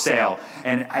first sale.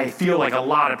 And I feel like a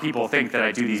lot of people think that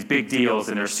I do these big deals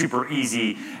and they're super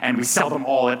easy, and we sell them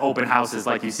all at open houses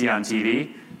like you see on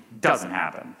TV. Doesn't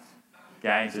happen,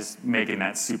 okay? Just making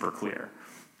that super clear.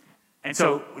 And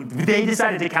so they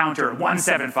decided to counter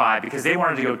 175 because they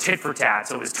wanted to go tit for tat.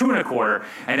 So it was 2.25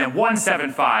 and then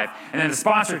 175. And then the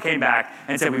sponsor came back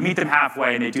and said, we meet them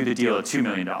halfway and they do the deal at $2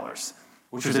 million,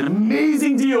 which was an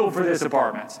amazing deal for this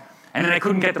apartment. And then I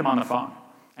couldn't get them on the phone.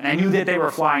 And I knew that they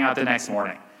were flying out the next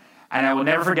morning. And I will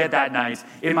never forget that night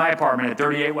in my apartment at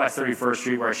 38 West 31st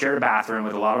Street, where I shared a bathroom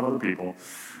with a lot of other people,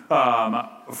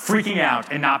 freaking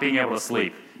out and not being able to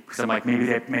sleep. Because I'm like, maybe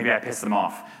I pissed them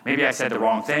off. Maybe I said the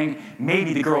wrong thing.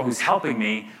 Maybe the girl who's helping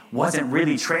me wasn't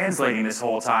really translating this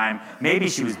whole time. Maybe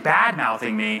she was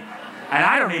bad-mouthing me, and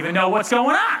I don't even know what's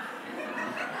going on,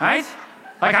 right?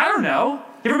 Like, I don't know.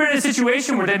 You ever been in a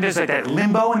situation where then there's like that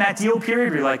limbo in that deal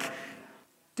period where you're like,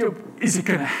 dude, is it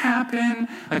gonna happen?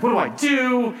 Like, what do I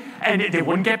do? And they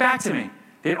wouldn't get back to me.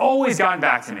 They'd always gotten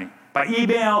back to me. By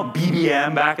email,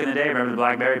 BBM back in the day. Remember the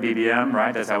BlackBerry, BBM,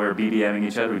 right? That's how we were BBMing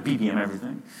each other. We BBM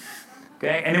everything.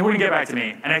 Okay? And they wouldn't get back to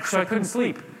me. And so I couldn't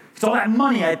sleep. So all that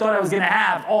money I thought I was going to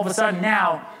have, all of a sudden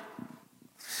now,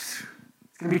 it's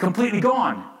going to be completely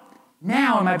gone.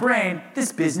 Now in my brain,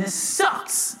 this business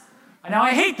sucks. And now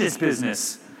I hate this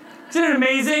business. Isn't it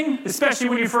amazing? Especially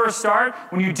when you first start,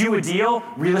 when you do a deal,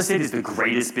 real estate is the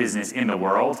greatest business in the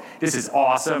world. This is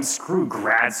awesome. Screw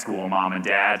grad school, mom and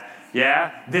dad.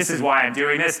 Yeah, this is why I'm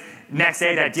doing this. Next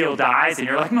day that deal dies and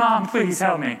you're like, Mom, please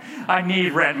help me. I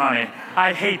need rent money.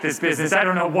 I hate this business. I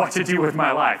don't know what to do with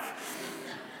my life.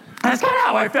 And that's kind of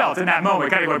how I felt in that moment,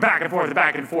 kind of going back and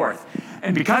forth.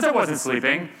 And because I wasn't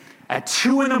sleeping, at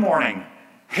 2 in.m,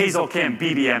 Hazel Kim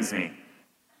BBMs me.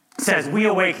 Says, we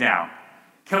awake now.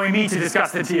 Can we meet to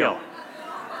discuss the deal?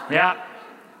 Yep.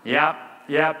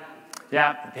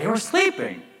 They were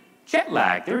sleeping. Jet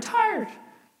lag. They were tired.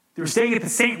 They were staying at the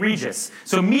St. Regis.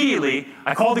 So immediately,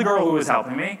 I called the girl who was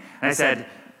helping me, and I said,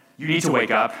 you need to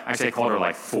wake up. Actually, I called her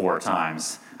like 4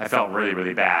 times. I felt really,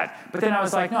 really bad. But then I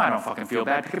was like, no, I don't fucking feel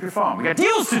bad. Pick up your phone. We got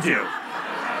deals to do.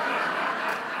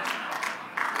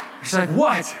 She's like,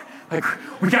 what? Like,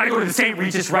 we gotta go to the St.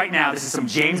 Regis right now. This is some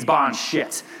James Bond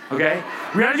shit, okay?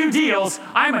 We gotta do deals.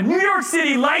 I'm a New York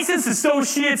City licensed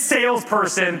associate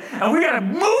salesperson, and we gotta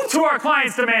move to our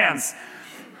clients' demands.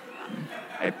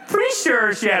 I'm pretty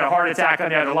sure she had a heart attack on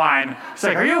the other line. She's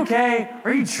like, are you okay?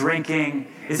 Are you drinking?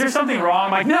 Is there something wrong?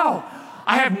 I'm like, no,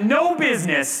 I have no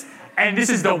business, and this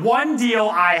is the one deal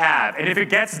I have. And if it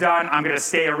gets done, I'm gonna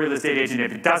stay a real estate agent.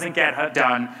 If it doesn't get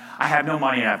done, I have no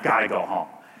money and I've gotta go home.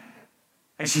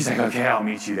 And she's like, okay, I'll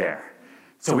meet you there.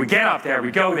 So we get up there, we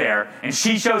go there, and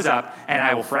she shows up, and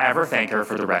I will forever thank her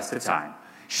for the rest of the time.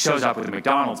 She shows up with a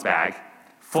McDonald's bag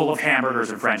full of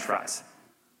hamburgers and French fries.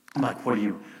 I'm like, what are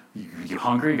you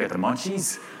hungry? You got the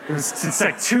munchies? It's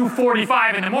like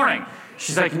 2:45 in the morning.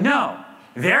 She's like, no,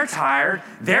 they're tired,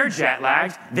 they're jet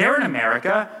lagged, they're in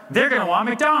America, they're gonna want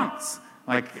McDonald's.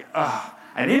 I'm like, ugh.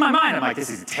 And in my mind, I'm like, this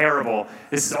is terrible,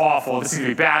 this is awful, this is gonna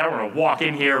be bad. I'm gonna walk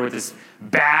in here with this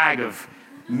bag of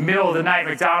middle of the night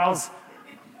McDonald's.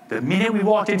 The minute we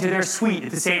walked into their suite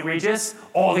at the St. Regis,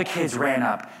 all the kids ran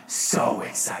up, so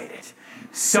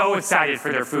excited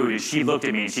for their food. And she looked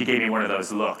at me and she gave me one of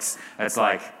those looks that's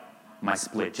like, my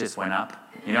split just went up.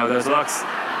 You know those looks?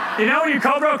 You know when you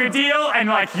co-broke a deal and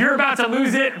like you're about to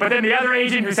lose it, but then the other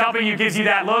agent who's helping you gives you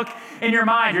that look? In your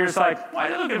mind, you're just like, why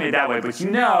are they looking at me that way? But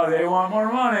you know they want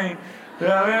more money.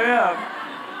 Yeah.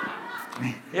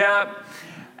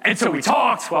 And so we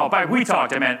talked. Well, by we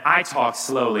talked, I meant I talked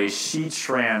slowly. She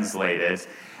translated,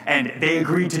 and they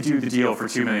agreed to do the deal for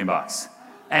 $2 million.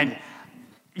 And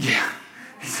yeah,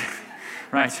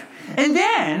 right. And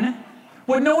then,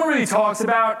 what no one really talks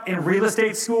about in real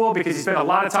estate school, because you spend a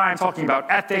lot of time talking about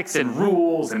ethics and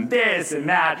rules and this and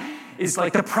that, is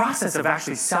like the process of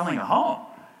actually selling a home.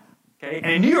 Okay?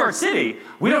 And in New York City,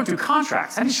 we don't do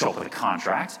contracts. I didn't show up with a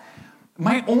contract.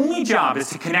 My only job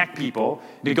is to connect people,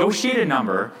 negotiate a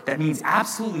number that means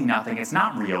absolutely nothing. It's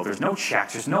not real. There's no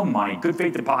checks. There's no money. Good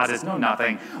faith deposits. No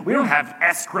nothing. We don't have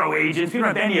escrow agents. We don't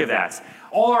have any of that.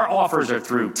 All our offers are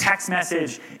through text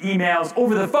message, emails,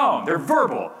 over the phone. They're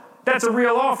verbal. That's a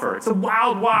real offer. It's a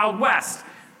wild, wild west.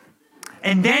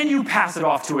 And then you pass it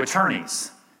off to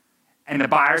attorneys. And the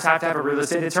buyers have to have a real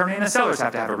estate attorney and the sellers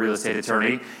have to have a real estate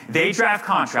attorney. They draft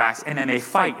contracts and then they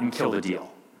fight and kill the deal.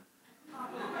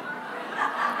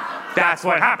 That's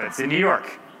what happens in New York.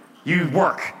 You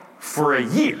work for a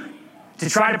year to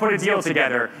try to put a deal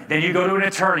together. Then you go to an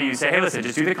attorney and you say, hey, listen,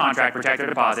 just do the contract, protect their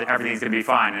deposit, everything's going to be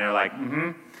fine. And they're like,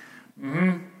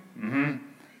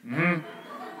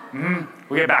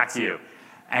 we'll get back to you.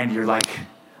 And you're like,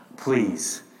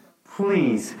 please,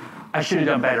 I should have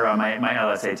done better on my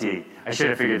LSAT. I should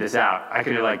have figured this out. I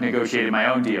could have negotiated my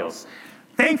own deals.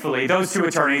 Thankfully, those two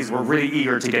attorneys were really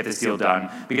eager to get this deal done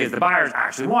because the buyers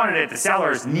actually wanted it, the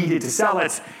sellers needed to sell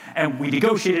it, and we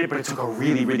negotiated it, but it took a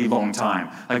really, really long time.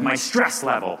 My stress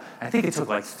level, I think it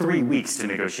took 3 weeks to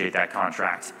negotiate that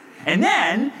contract. And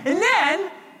then,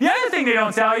 the other thing they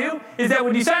don't tell you is that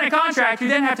when you sign a contract, you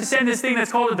then have to send this thing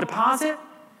that's called a deposit,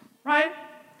 right?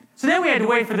 So then we had to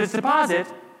wait for this deposit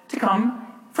to come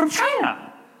from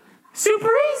China.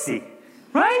 Super easy,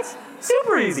 right?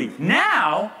 Super easy.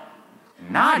 Now,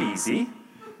 not easy.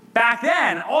 Back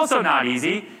then, also not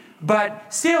easy,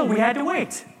 but still we had to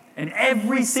wait. And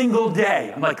every single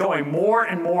day, I'm going more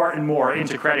and more and more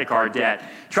into credit card debt,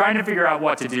 trying to figure out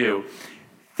what to do,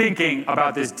 thinking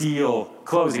about this deal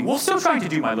closing. Well, still trying to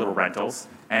do my little rentals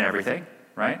and everything,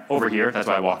 right? Over here, that's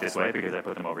why I walk this way, because I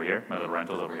put them over here, my little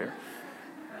rentals over here.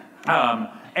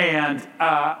 And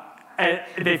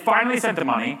they finally sent the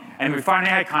money, and we finally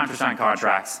had signed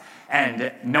contracts,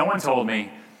 and no one told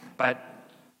me, but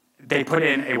they put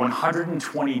in a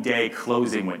 120-day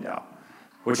closing window,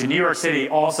 which in New York City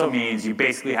also means you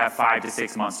basically have 5 to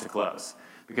 6 months to close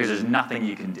because there's nothing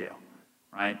you can do,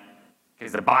 right?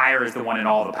 Because the buyer is the one in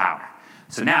all the power.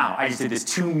 So now I just did this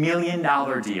 $2 million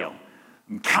deal.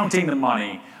 I'm counting the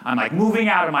money. I'm moving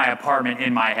out of my apartment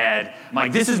in my head.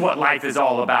 I'm this is what life is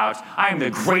all about. I am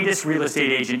the greatest real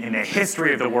estate agent in the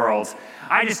history of the world.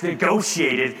 I just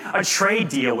negotiated a trade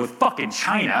deal with fucking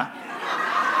China,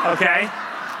 okay?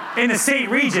 In the St.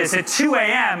 Regis at 2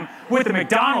 a.m. with a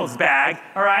McDonald's bag,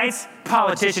 all right?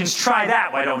 Politicians, try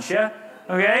that, why don't you?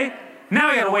 Okay? Now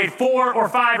I gotta wait 4 or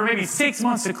 5 or maybe 6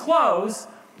 months to close.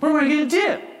 What am I gonna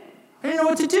do? I didn't know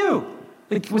what to do.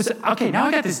 Okay, now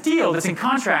I got this deal that's in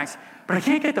contract, but I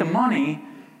can't get the money,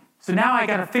 so now I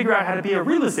gotta figure out how to be a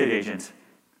real estate agent.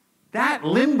 That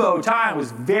limbo time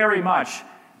was very much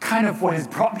kind of what has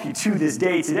brought me to this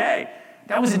day today.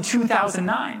 That was in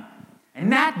 2009.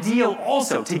 And that deal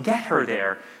also, to get her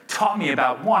there, taught me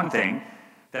about one thing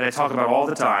that I talk about all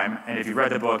the time, and if you've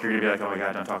read the book, you're going to be like, oh my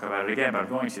God, don't talk about it again, but I'm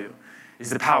going to, is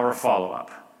the power of follow-up,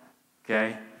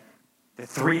 okay? The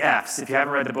 3 Fs. If you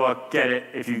haven't read the book, get it.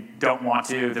 If you don't want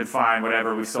to, then fine,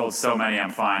 whatever. We've sold so many,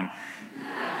 I'm fine.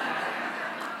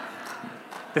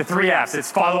 The 3 Fs.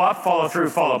 It's follow up, follow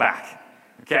through, follow back,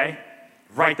 okay?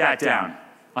 Write that down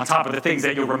on top of the things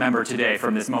that you'll remember today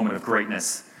from this moment of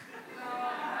greatness.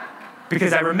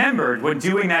 Because I remembered when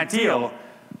doing that deal,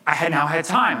 I had now had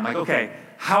time. I'm okay,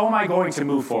 how am I going to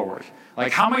move forward?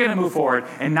 How am I going to move forward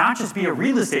and not just be a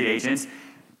real estate agent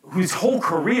whose whole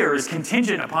career is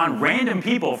contingent upon random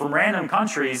people from random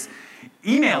countries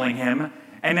emailing him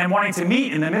and then wanting to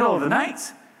meet in the middle of the night?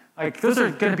 Those are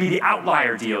going to be the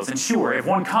outlier deals. And sure, if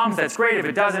one comes, that's great. If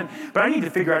it doesn't, but I need to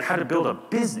figure out how to build a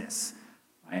business,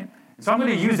 right? So I'm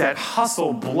going to use that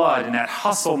hustle blood and that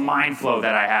hustle mind flow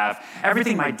that I have,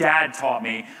 everything my dad taught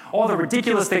me, all the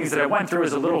ridiculous things that I went through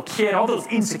as a little kid, all those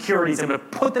insecurities, I'm going to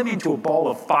put them into a ball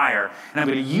of fire, and I'm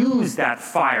going to use that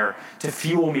fire to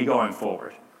fuel me going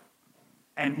forward.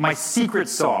 And my secret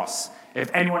sauce, if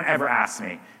anyone ever asks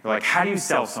me, they're like, how do you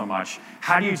sell so much?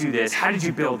 How do you do this? How did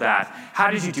you build that?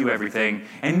 How did you do everything?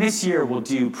 And this year we'll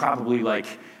do probably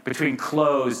between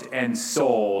closed and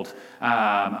sold,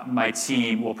 my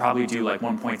team will probably do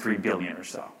 1.3 billion or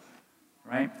so,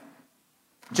 right?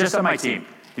 Just on my team.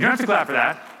 You don't have to clap for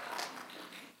that,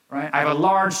 right? I have a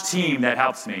large team that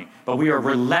helps me, but we are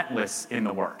relentless in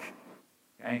the work,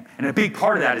 okay? And a big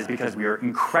part of that is because we are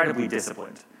incredibly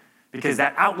disciplined. Because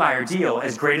that outlier deal,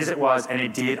 as great as it was, and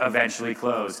it did eventually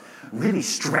close, really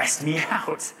stressed me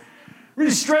out. Really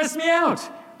stressed me out.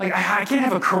 I can't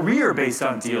have a career based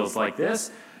on deals like this.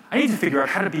 I need to figure out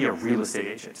how to be a real estate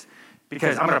agent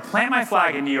because I'm going to plant my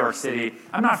flag in New York City.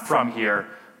 I'm not from here.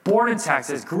 Born in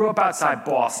Texas, grew up outside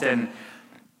Boston.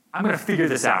 I'm going to figure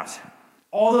this out.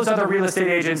 All those other real estate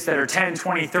agents that are 10,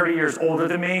 20, 30 years older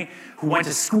than me, who went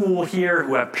to school here,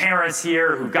 who have parents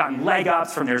here, who've gotten leg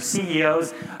ups from their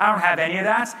CEOs, I don't have any of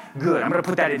that. Good, I'm gonna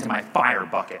put that into my fire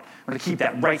bucket. I'm gonna keep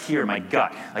that right here in my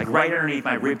gut, like right underneath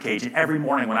my rib cage. And every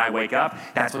morning when I wake up,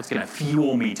 that's what's gonna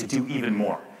fuel me to do even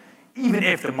more. Even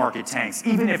if the market tanks,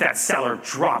 even if that seller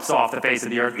drops off the face of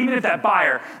the earth, even if that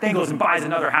buyer then goes and buys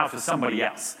another house with somebody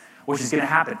else, which is gonna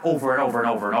happen over and over and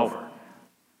over and over.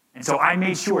 And so I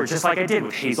made sure, just like I did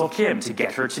with Hazel Kim to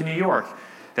get her to New York,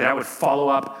 that I would follow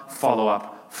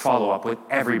up with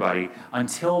everybody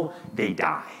until they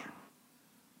die.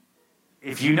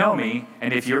 If you know me,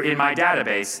 and if you're in my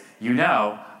database, you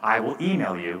know I will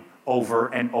email you over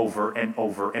and over and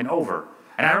over and over.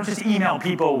 And I don't just email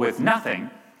people with nothing.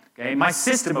 Okay? My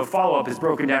system of follow-up is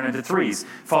broken down into 3s.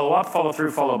 Follow up, follow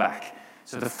through, follow back.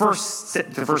 So the first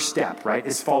step, right,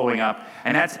 is following up,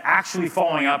 and that's actually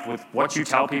following up with what you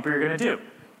tell people you're going to do.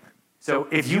 So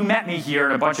if you met me here,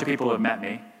 and a bunch of people have met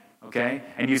me, okay,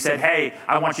 and you said, hey,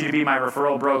 I want you to be my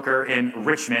referral broker in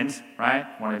Richmond, right?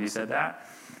 One of you said that.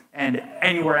 And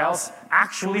anywhere else,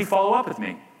 actually follow up with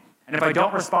me. And if I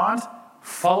don't respond,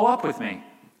 follow up with me.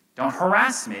 Don't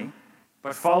harass me,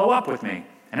 but follow up with me.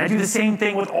 And I do the same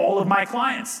thing with all of my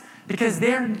clients because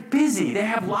they're busy, they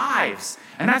have lives.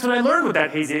 And that's what I learned with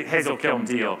that Hazel Kim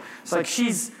deal. It's like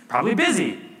she's probably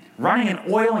busy running an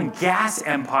oil and gas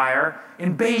empire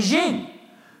in Beijing.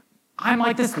 I'm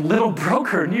like this little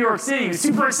broker in New York City who's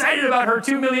super excited about her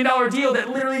 $2 million deal that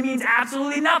literally means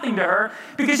absolutely nothing to her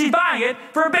because she's buying it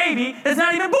for a baby that's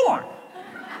not even born.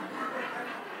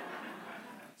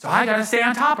 So I gotta stay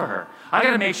on top of her. I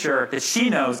gotta make sure that she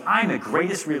knows I'm the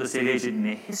greatest real estate agent in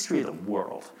the history of the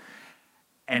world.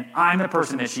 And I'm the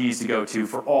person that she needs to go to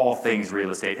for all things real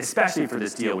estate, especially for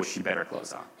this deal, which she better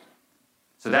close on.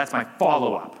 So that's my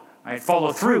follow-up. Right?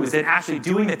 Follow through is then actually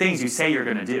doing the things you say you're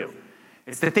gonna do.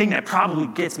 It's the thing that probably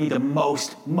gets me the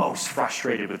most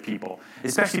frustrated with people,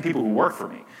 especially people who work for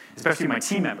me, especially my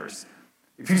team members.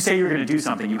 If you say you're gonna do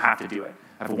something, you have to do it.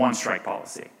 I have a one-strike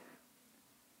policy.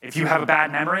 If you have a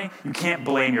bad memory, you can't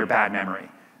blame your bad memory.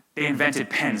 They invented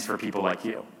pens for people like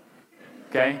you,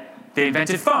 okay? They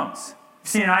invented phones. You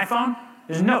see an iPhone?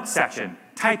 There's a note section.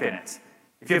 Type in it.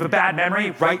 If you have a bad memory,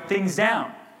 write things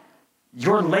down.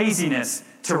 Your laziness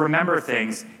to remember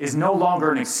things is no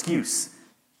longer an excuse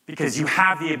because you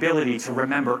have the ability to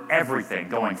remember everything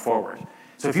going forward.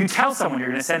 So if you tell someone you're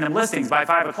gonna send them listings by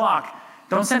 5 o'clock,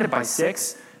 don't send it by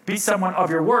 6. Be someone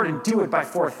of your word and do it by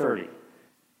 4:30.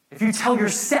 If you tell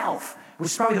yourself,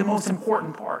 which is probably the most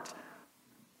important part,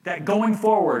 that going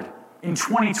forward in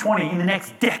 2020, in the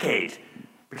next decade,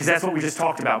 because that's what we just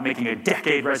talked about, making a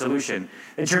decade resolution,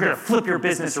 that you're gonna flip your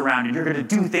business around and you're gonna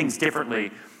do things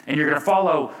differently, and you're gonna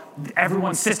follow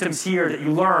everyone's systems here that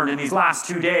you learned in these last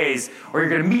 2 days, or you're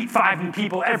gonna meet 5 new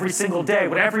people every single day,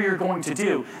 whatever you're going to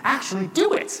do, actually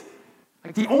do it.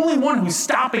 Like the only one who's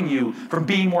stopping you from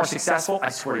being more successful, I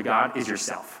swear to God, is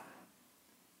yourself,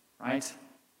 right?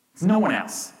 It's no one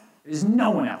else. There's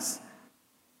no one else.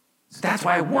 So that's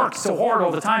why I work so hard all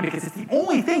the time because it's the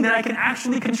only thing that I can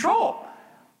actually control.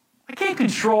 I can't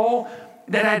control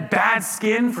that I had bad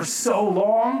skin for so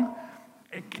long.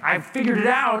 I figured it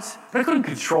out, but I couldn't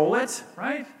control it,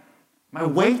 right? My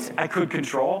weight, I could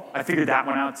control. I figured that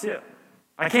one out too.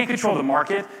 I can't control the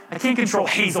market. I can't control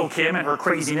Hazel Kim and her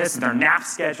craziness and their nap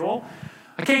schedule.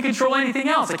 I can't control anything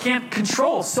else. I can't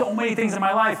control so many things in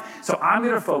my life. So I'm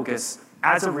going to focus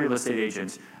as a real estate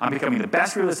agent on becoming the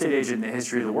best real estate agent in the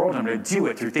history of the world. And I'm going to do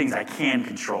it through things I can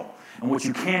control. And what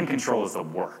you can control is the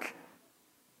work.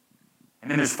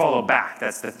 And then there's follow back.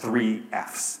 That's the 3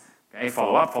 Fs. Okay?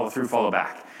 Follow up, follow through, follow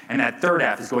back. And that third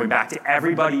F is going back to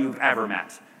everybody you've ever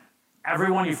met.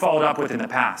 Everyone you followed up with in the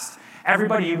past.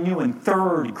 Everybody you knew in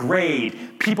 3rd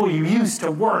grade. People you used to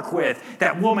work with.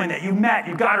 That woman that you met.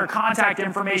 You got her contact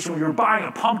information when you were buying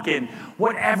a pumpkin.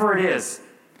 Whatever it is.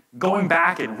 Going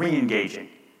back and re-engaging.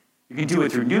 You can do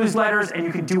it through newsletters and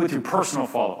you can do it through personal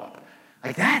follow-up.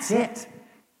 Like, that's it.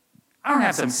 I don't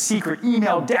have some secret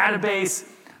email database.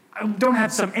 I don't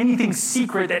have anything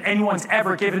secret that anyone's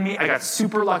ever given me. I got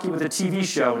super lucky with a TV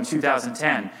show in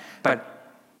 2010.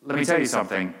 But let me tell you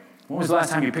something. When was the last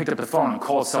time you picked up the phone and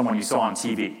called someone you saw on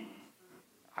TV?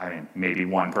 I mean, maybe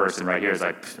one person right here is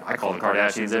like, I call the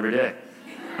Kardashians every day,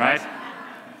 right?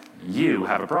 You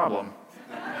have a problem.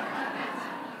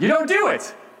 You don't do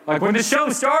it. Like when the show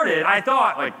started, I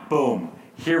thought, like, boom,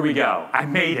 here we go. I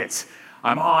made it.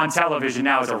 I'm on television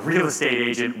now as a real estate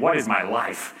agent. What is my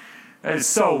life? That is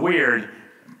so weird.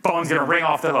 Phone's gonna ring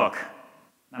off the hook.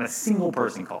 Not a single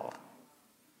person called.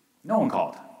 No one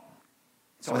called.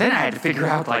 So then I had to figure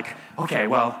out, like, okay,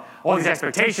 well, all these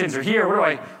expectations are here.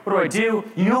 What do I do?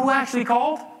 You know who actually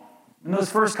called in those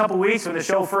first couple weeks when the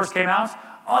show first came out?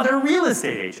 Other real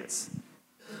estate agents.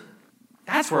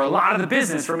 That's where a lot of the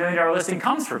business for $1 Million Listing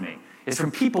comes from me, is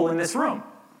from people in this room.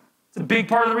 It's a big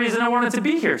part of the reason I wanted to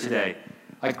be here today.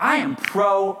 Like, I am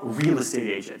pro real estate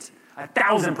agent,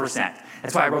 1,000%.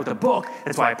 That's why I wrote the book.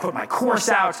 That's why I put my course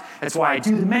out. That's why I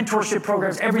do the mentorship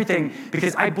programs, everything,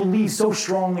 because I believe so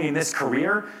strongly in this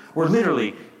career where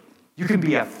literally you can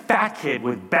be a fat kid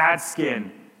with bad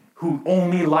skin who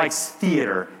only likes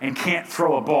theater and can't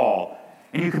throw a ball,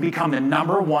 and you can become the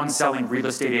 #1 selling real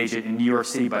estate agent in New York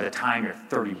City by the time you're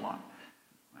 31.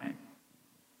 Right?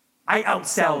 I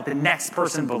outsell the next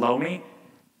person below me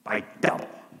by double.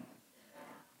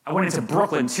 I went into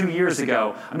Brooklyn 2 years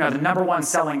ago. I'm now the #1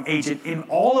 selling agent in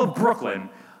all of Brooklyn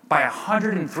by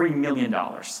 $103 million.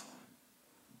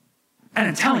 And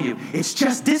I'm telling you, it's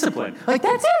just discipline. Like,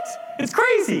 that's it. It's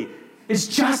crazy. It's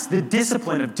just the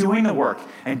discipline of doing the work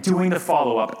and doing the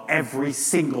follow-up every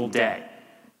single day.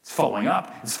 It's following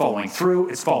up, it's following through,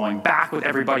 it's following back with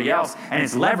everybody else, and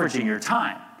it's leveraging your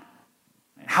time.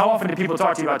 How often do people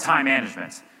talk to you about time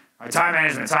management? Time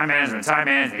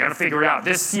management. You got to figure it out.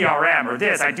 This CRM or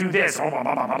this, I do this. Blah, blah,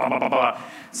 blah, blah, blah, blah, blah.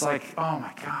 It's like, oh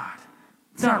my God.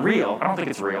 It's not real. I don't think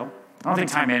it's real. I don't think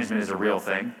time management is a real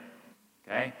thing.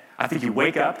 Okay? I think you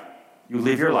wake up, you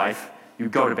live your life, you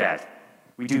go to bed.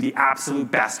 We do the absolute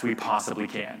best we possibly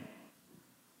can.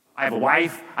 I have a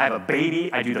wife, I have a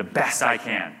baby, I do the best I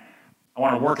can. I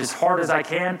want to work as hard as I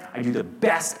can, I do the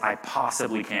best I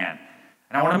possibly can.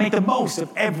 And I want to make the most of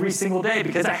every single day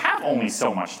because I have only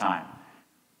so much time.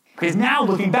 Because now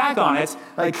looking back on it,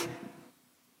 like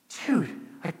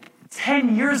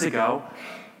 10 years ago,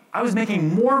 I was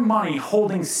making more money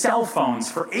holding cell phones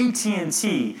for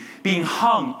AT&T being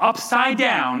hung upside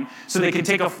down so they could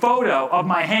take a photo of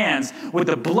my hands with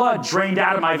the blood drained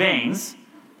out of my veins.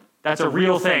 That's a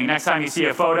real thing. Next time you see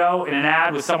a photo in an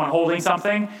ad with someone holding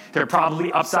something, they're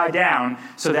probably upside down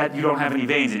so that you don't have any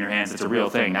veins in your hands. It's a real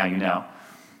thing, now you know.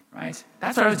 Right?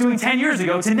 That's what I was doing 10 years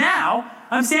ago to now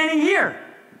I'm standing here.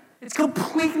 It's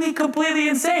completely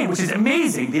insane, which is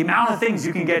amazing, the amount of things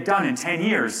you can get done in 10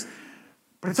 years.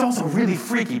 But it's also really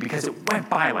freaky because it went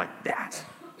by like that.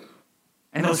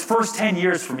 And those first 10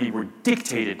 years for me were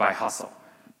dictated by hustle.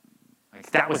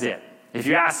 Like, that was it. If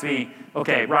you ask me,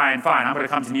 okay, Ryan, fine, I'm going to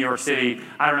come to New York City.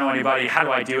 I don't know anybody. How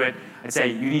do I do it? I'd say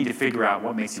you need to figure out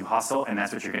what makes you hustle, and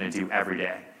that's what you're going to do every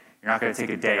day. You're not going to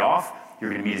take a day off. You're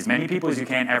going to meet as many people as you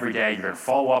can every day. You're going to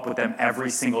follow up with them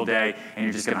every single day, and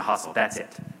you're just going to hustle. That's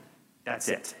it. That's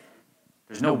it.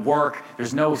 There's no work.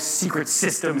 There's no secret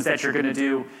systems that you're going to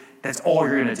do. That's all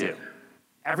you're going to do.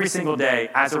 Every single day,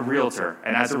 as a realtor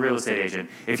and as a real estate agent,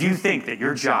 if you think that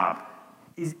your job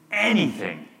is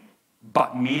anything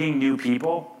but meeting new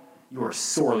people, you are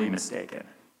sorely mistaken.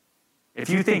 If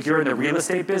you think you're in the real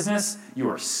estate business, you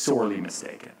are sorely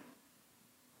mistaken.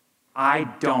 I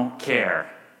don't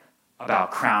care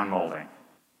about crown molding.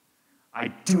 I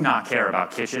do not care about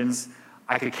kitchens.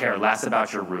 I could care less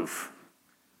about your roof.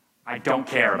 I don't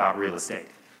care about real estate.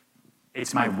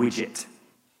 It's my widget.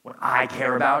 What I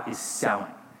care about is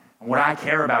selling. And what I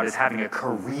care about is having a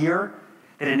career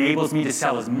that enables me to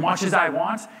sell as much as I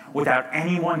want without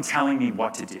anyone telling me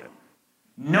what to do.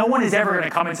 No one is ever going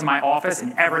to come into my office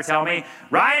and ever tell me,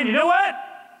 Ryan, you know what?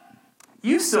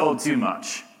 You sold too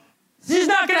much. It's just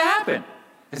not going to happen.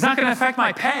 It's not going to affect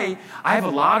my pay. I have a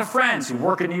lot of friends who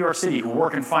work in New York City, who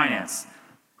work in finance,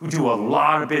 who do a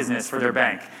lot of business for their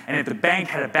bank. And if the bank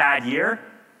had a bad year,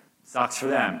 sucks for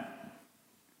them.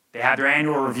 They had their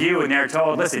annual review and they're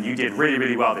told, listen, you did really,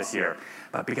 really well this year.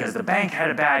 But because the bank had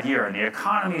a bad year and the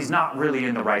economy's not really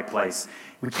in the right place,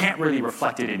 we can't really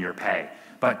reflect it in your pay.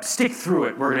 But stick through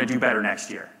it, we're going to do better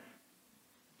next year.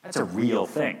 That's a real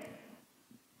thing.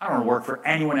 I don't want to work for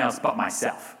anyone else but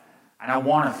myself. And I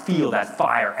want to feel that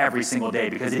fire every single day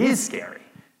because it is scary.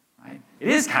 Right? It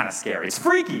is kind of scary. It's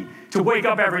freaky to wake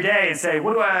up every day and say,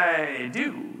 what do I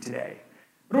do today?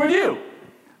 What do I do?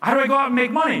 How do I go out and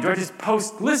make money? Do I just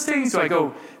post listings? Do I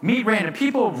go meet random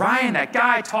people? Ryan, that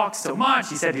guy talks so much.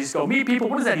 He said he just go meet people.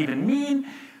 What does that even mean?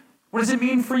 What does it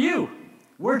mean for you?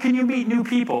 Where can you meet new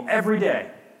people every day?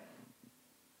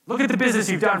 Look at the business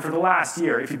you've done for the last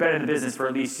year, if you've been in the business for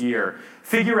at least a year.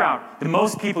 Figure out the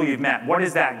most people you've met. What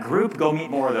is that group? Go meet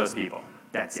more of those people.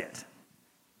 That's it.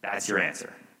 That's your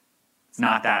answer. It's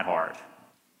not that hard.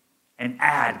 And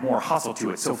add more hustle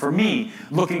to it. So for me,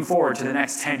 looking forward to the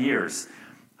next 10 years,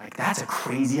 like, that's a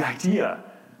crazy idea.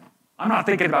 I'm not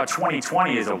thinking about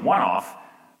 2020 as a one-off.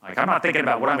 Like, I'm not thinking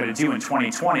about what I'm going to do in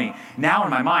 2020. Now in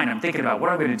my mind, I'm thinking about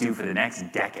what I'm going to do for the next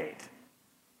decade.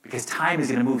 Because time is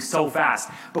going to move so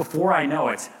fast. Before I know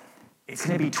it, it's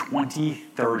going to be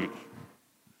 2030.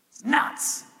 It's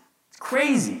nuts. It's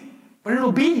crazy. But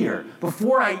it'll be here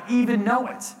before I even know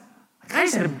it. Like, I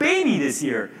just had a baby this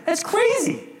year. That's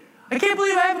crazy. I can't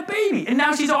believe I have a baby. And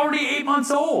now she's already 8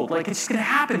 months old. Like, it's just going to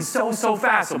happen so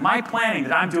fast. So my planning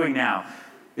that I'm doing now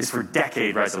is for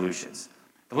decade resolutions.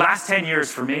 The last 10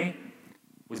 years for me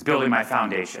was building my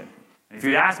foundation. And if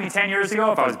you'd asked me 10 years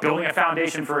ago if I was building a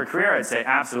foundation for a career, I'd say,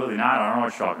 absolutely not. I don't know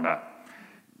what you're talking about.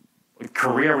 With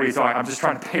career, what are you talking about? I'm just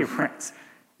trying to pay rent.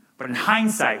 But in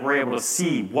hindsight, we're able to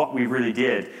see what we really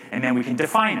did, and then we can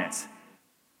define it.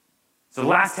 So the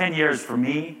last 10 years for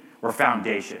me were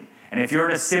foundation. And if you're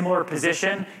in a similar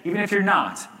position, even if you're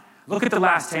not, look at the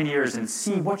last 10 years and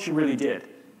see what you really did.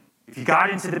 If you got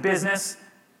into the business,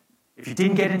 if you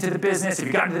didn't get into the business, if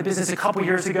you got into the business a couple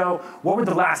years ago, what were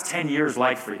the last 10 years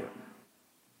like for you?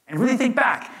 And really think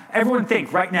back. Everyone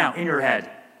think right now in your head,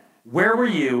 where were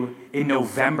you in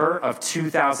November of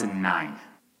 2009?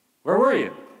 Where were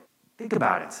you? Think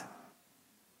about it.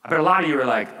 I bet a lot of you are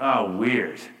like, oh,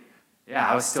 weird. Yeah,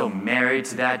 I was still married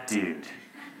to that dude.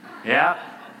 Yeah,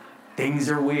 things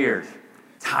are weird.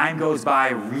 Time goes by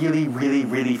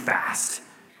really fast,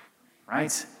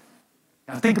 right?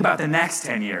 Now think about the next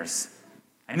 10 years.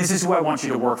 And this is who I want you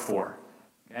to work for,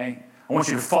 okay? I want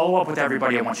you to follow up with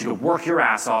everybody. I want you to work your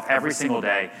ass off every single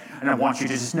day. And I want you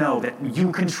to just know that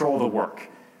you control the work.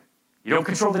 You don't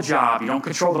control the job. You don't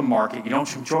control the market. You don't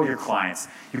control your clients.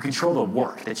 You control the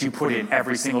work that you put in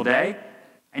every single day.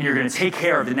 And you're going to take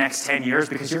care of the next 10 years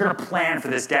because you're going to plan for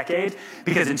this decade.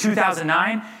 Because in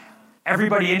 2009,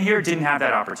 everybody in here didn't have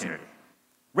that opportunity.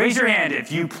 Raise your hand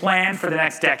if you planned for the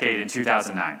next decade in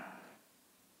 2009.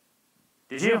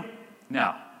 Did you?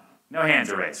 No. No hands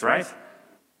are raised, right?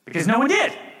 Because no one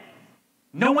did.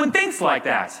 No one thinks like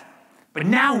that. But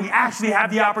now we actually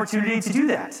have the opportunity to do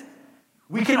that.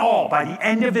 We can all, by the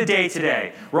end of the day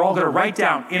today, we're all going to write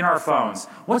down in our phones,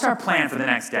 what's our plan for the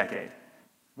next decade?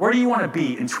 Where do you want to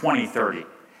be in 2030?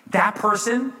 That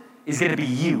person is going to be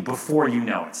you before you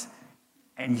know it.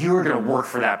 And you're going to work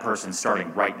for that person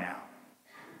starting right now.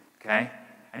 Okay?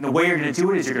 And the way you're going to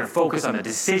do it is you're going to focus on the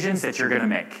decisions that you're going to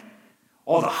make.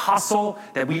 All the hustle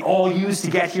that we all use to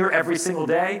get here every single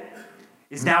day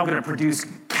is now going to produce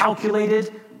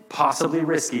calculated, possibly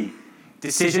risky,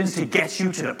 decisions to get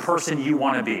you to the person you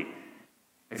want to be.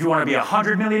 If you want to be a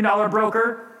 $100 million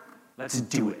broker, let's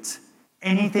do it.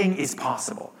 Anything is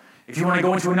possible. If you want to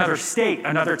go into another state,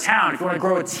 another town, if you want to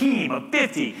grow a team of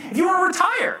 50, if you want to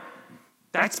retire,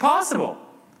 that's possible.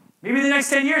 Maybe the next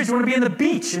 10 years you want to be on the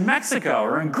beach in Mexico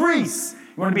or in Greece.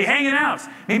 You want to be hanging out.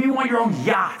 Maybe you want your own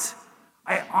yacht.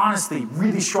 I honestly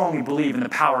really strongly believe in the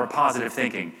power of positive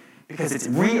thinking because it's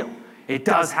real. It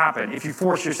does happen if you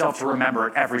force yourself to remember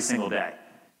it every single day.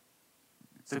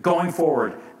 So going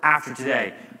forward, after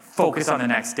today, focus on the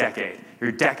next decade,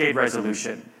 your decade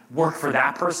resolution. Work for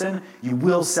that person. You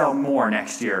will sell more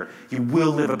next year. You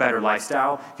will live a better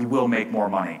lifestyle. You will make more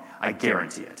money. I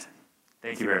guarantee it.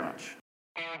 Thank you very much.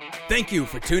 Thank you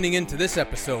for tuning in to this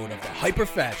episode of the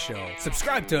Hyperfast Show.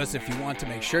 Subscribe to us if you want to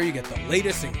make sure you get the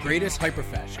latest and greatest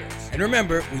Hyperfast shows. And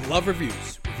remember, we love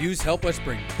reviews. Reviews help us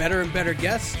bring better and better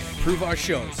guests and improve our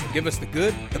shows. So give us the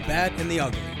good, the bad, and the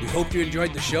ugly. We hope you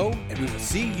enjoyed the show, and we will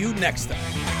see you next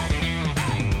time.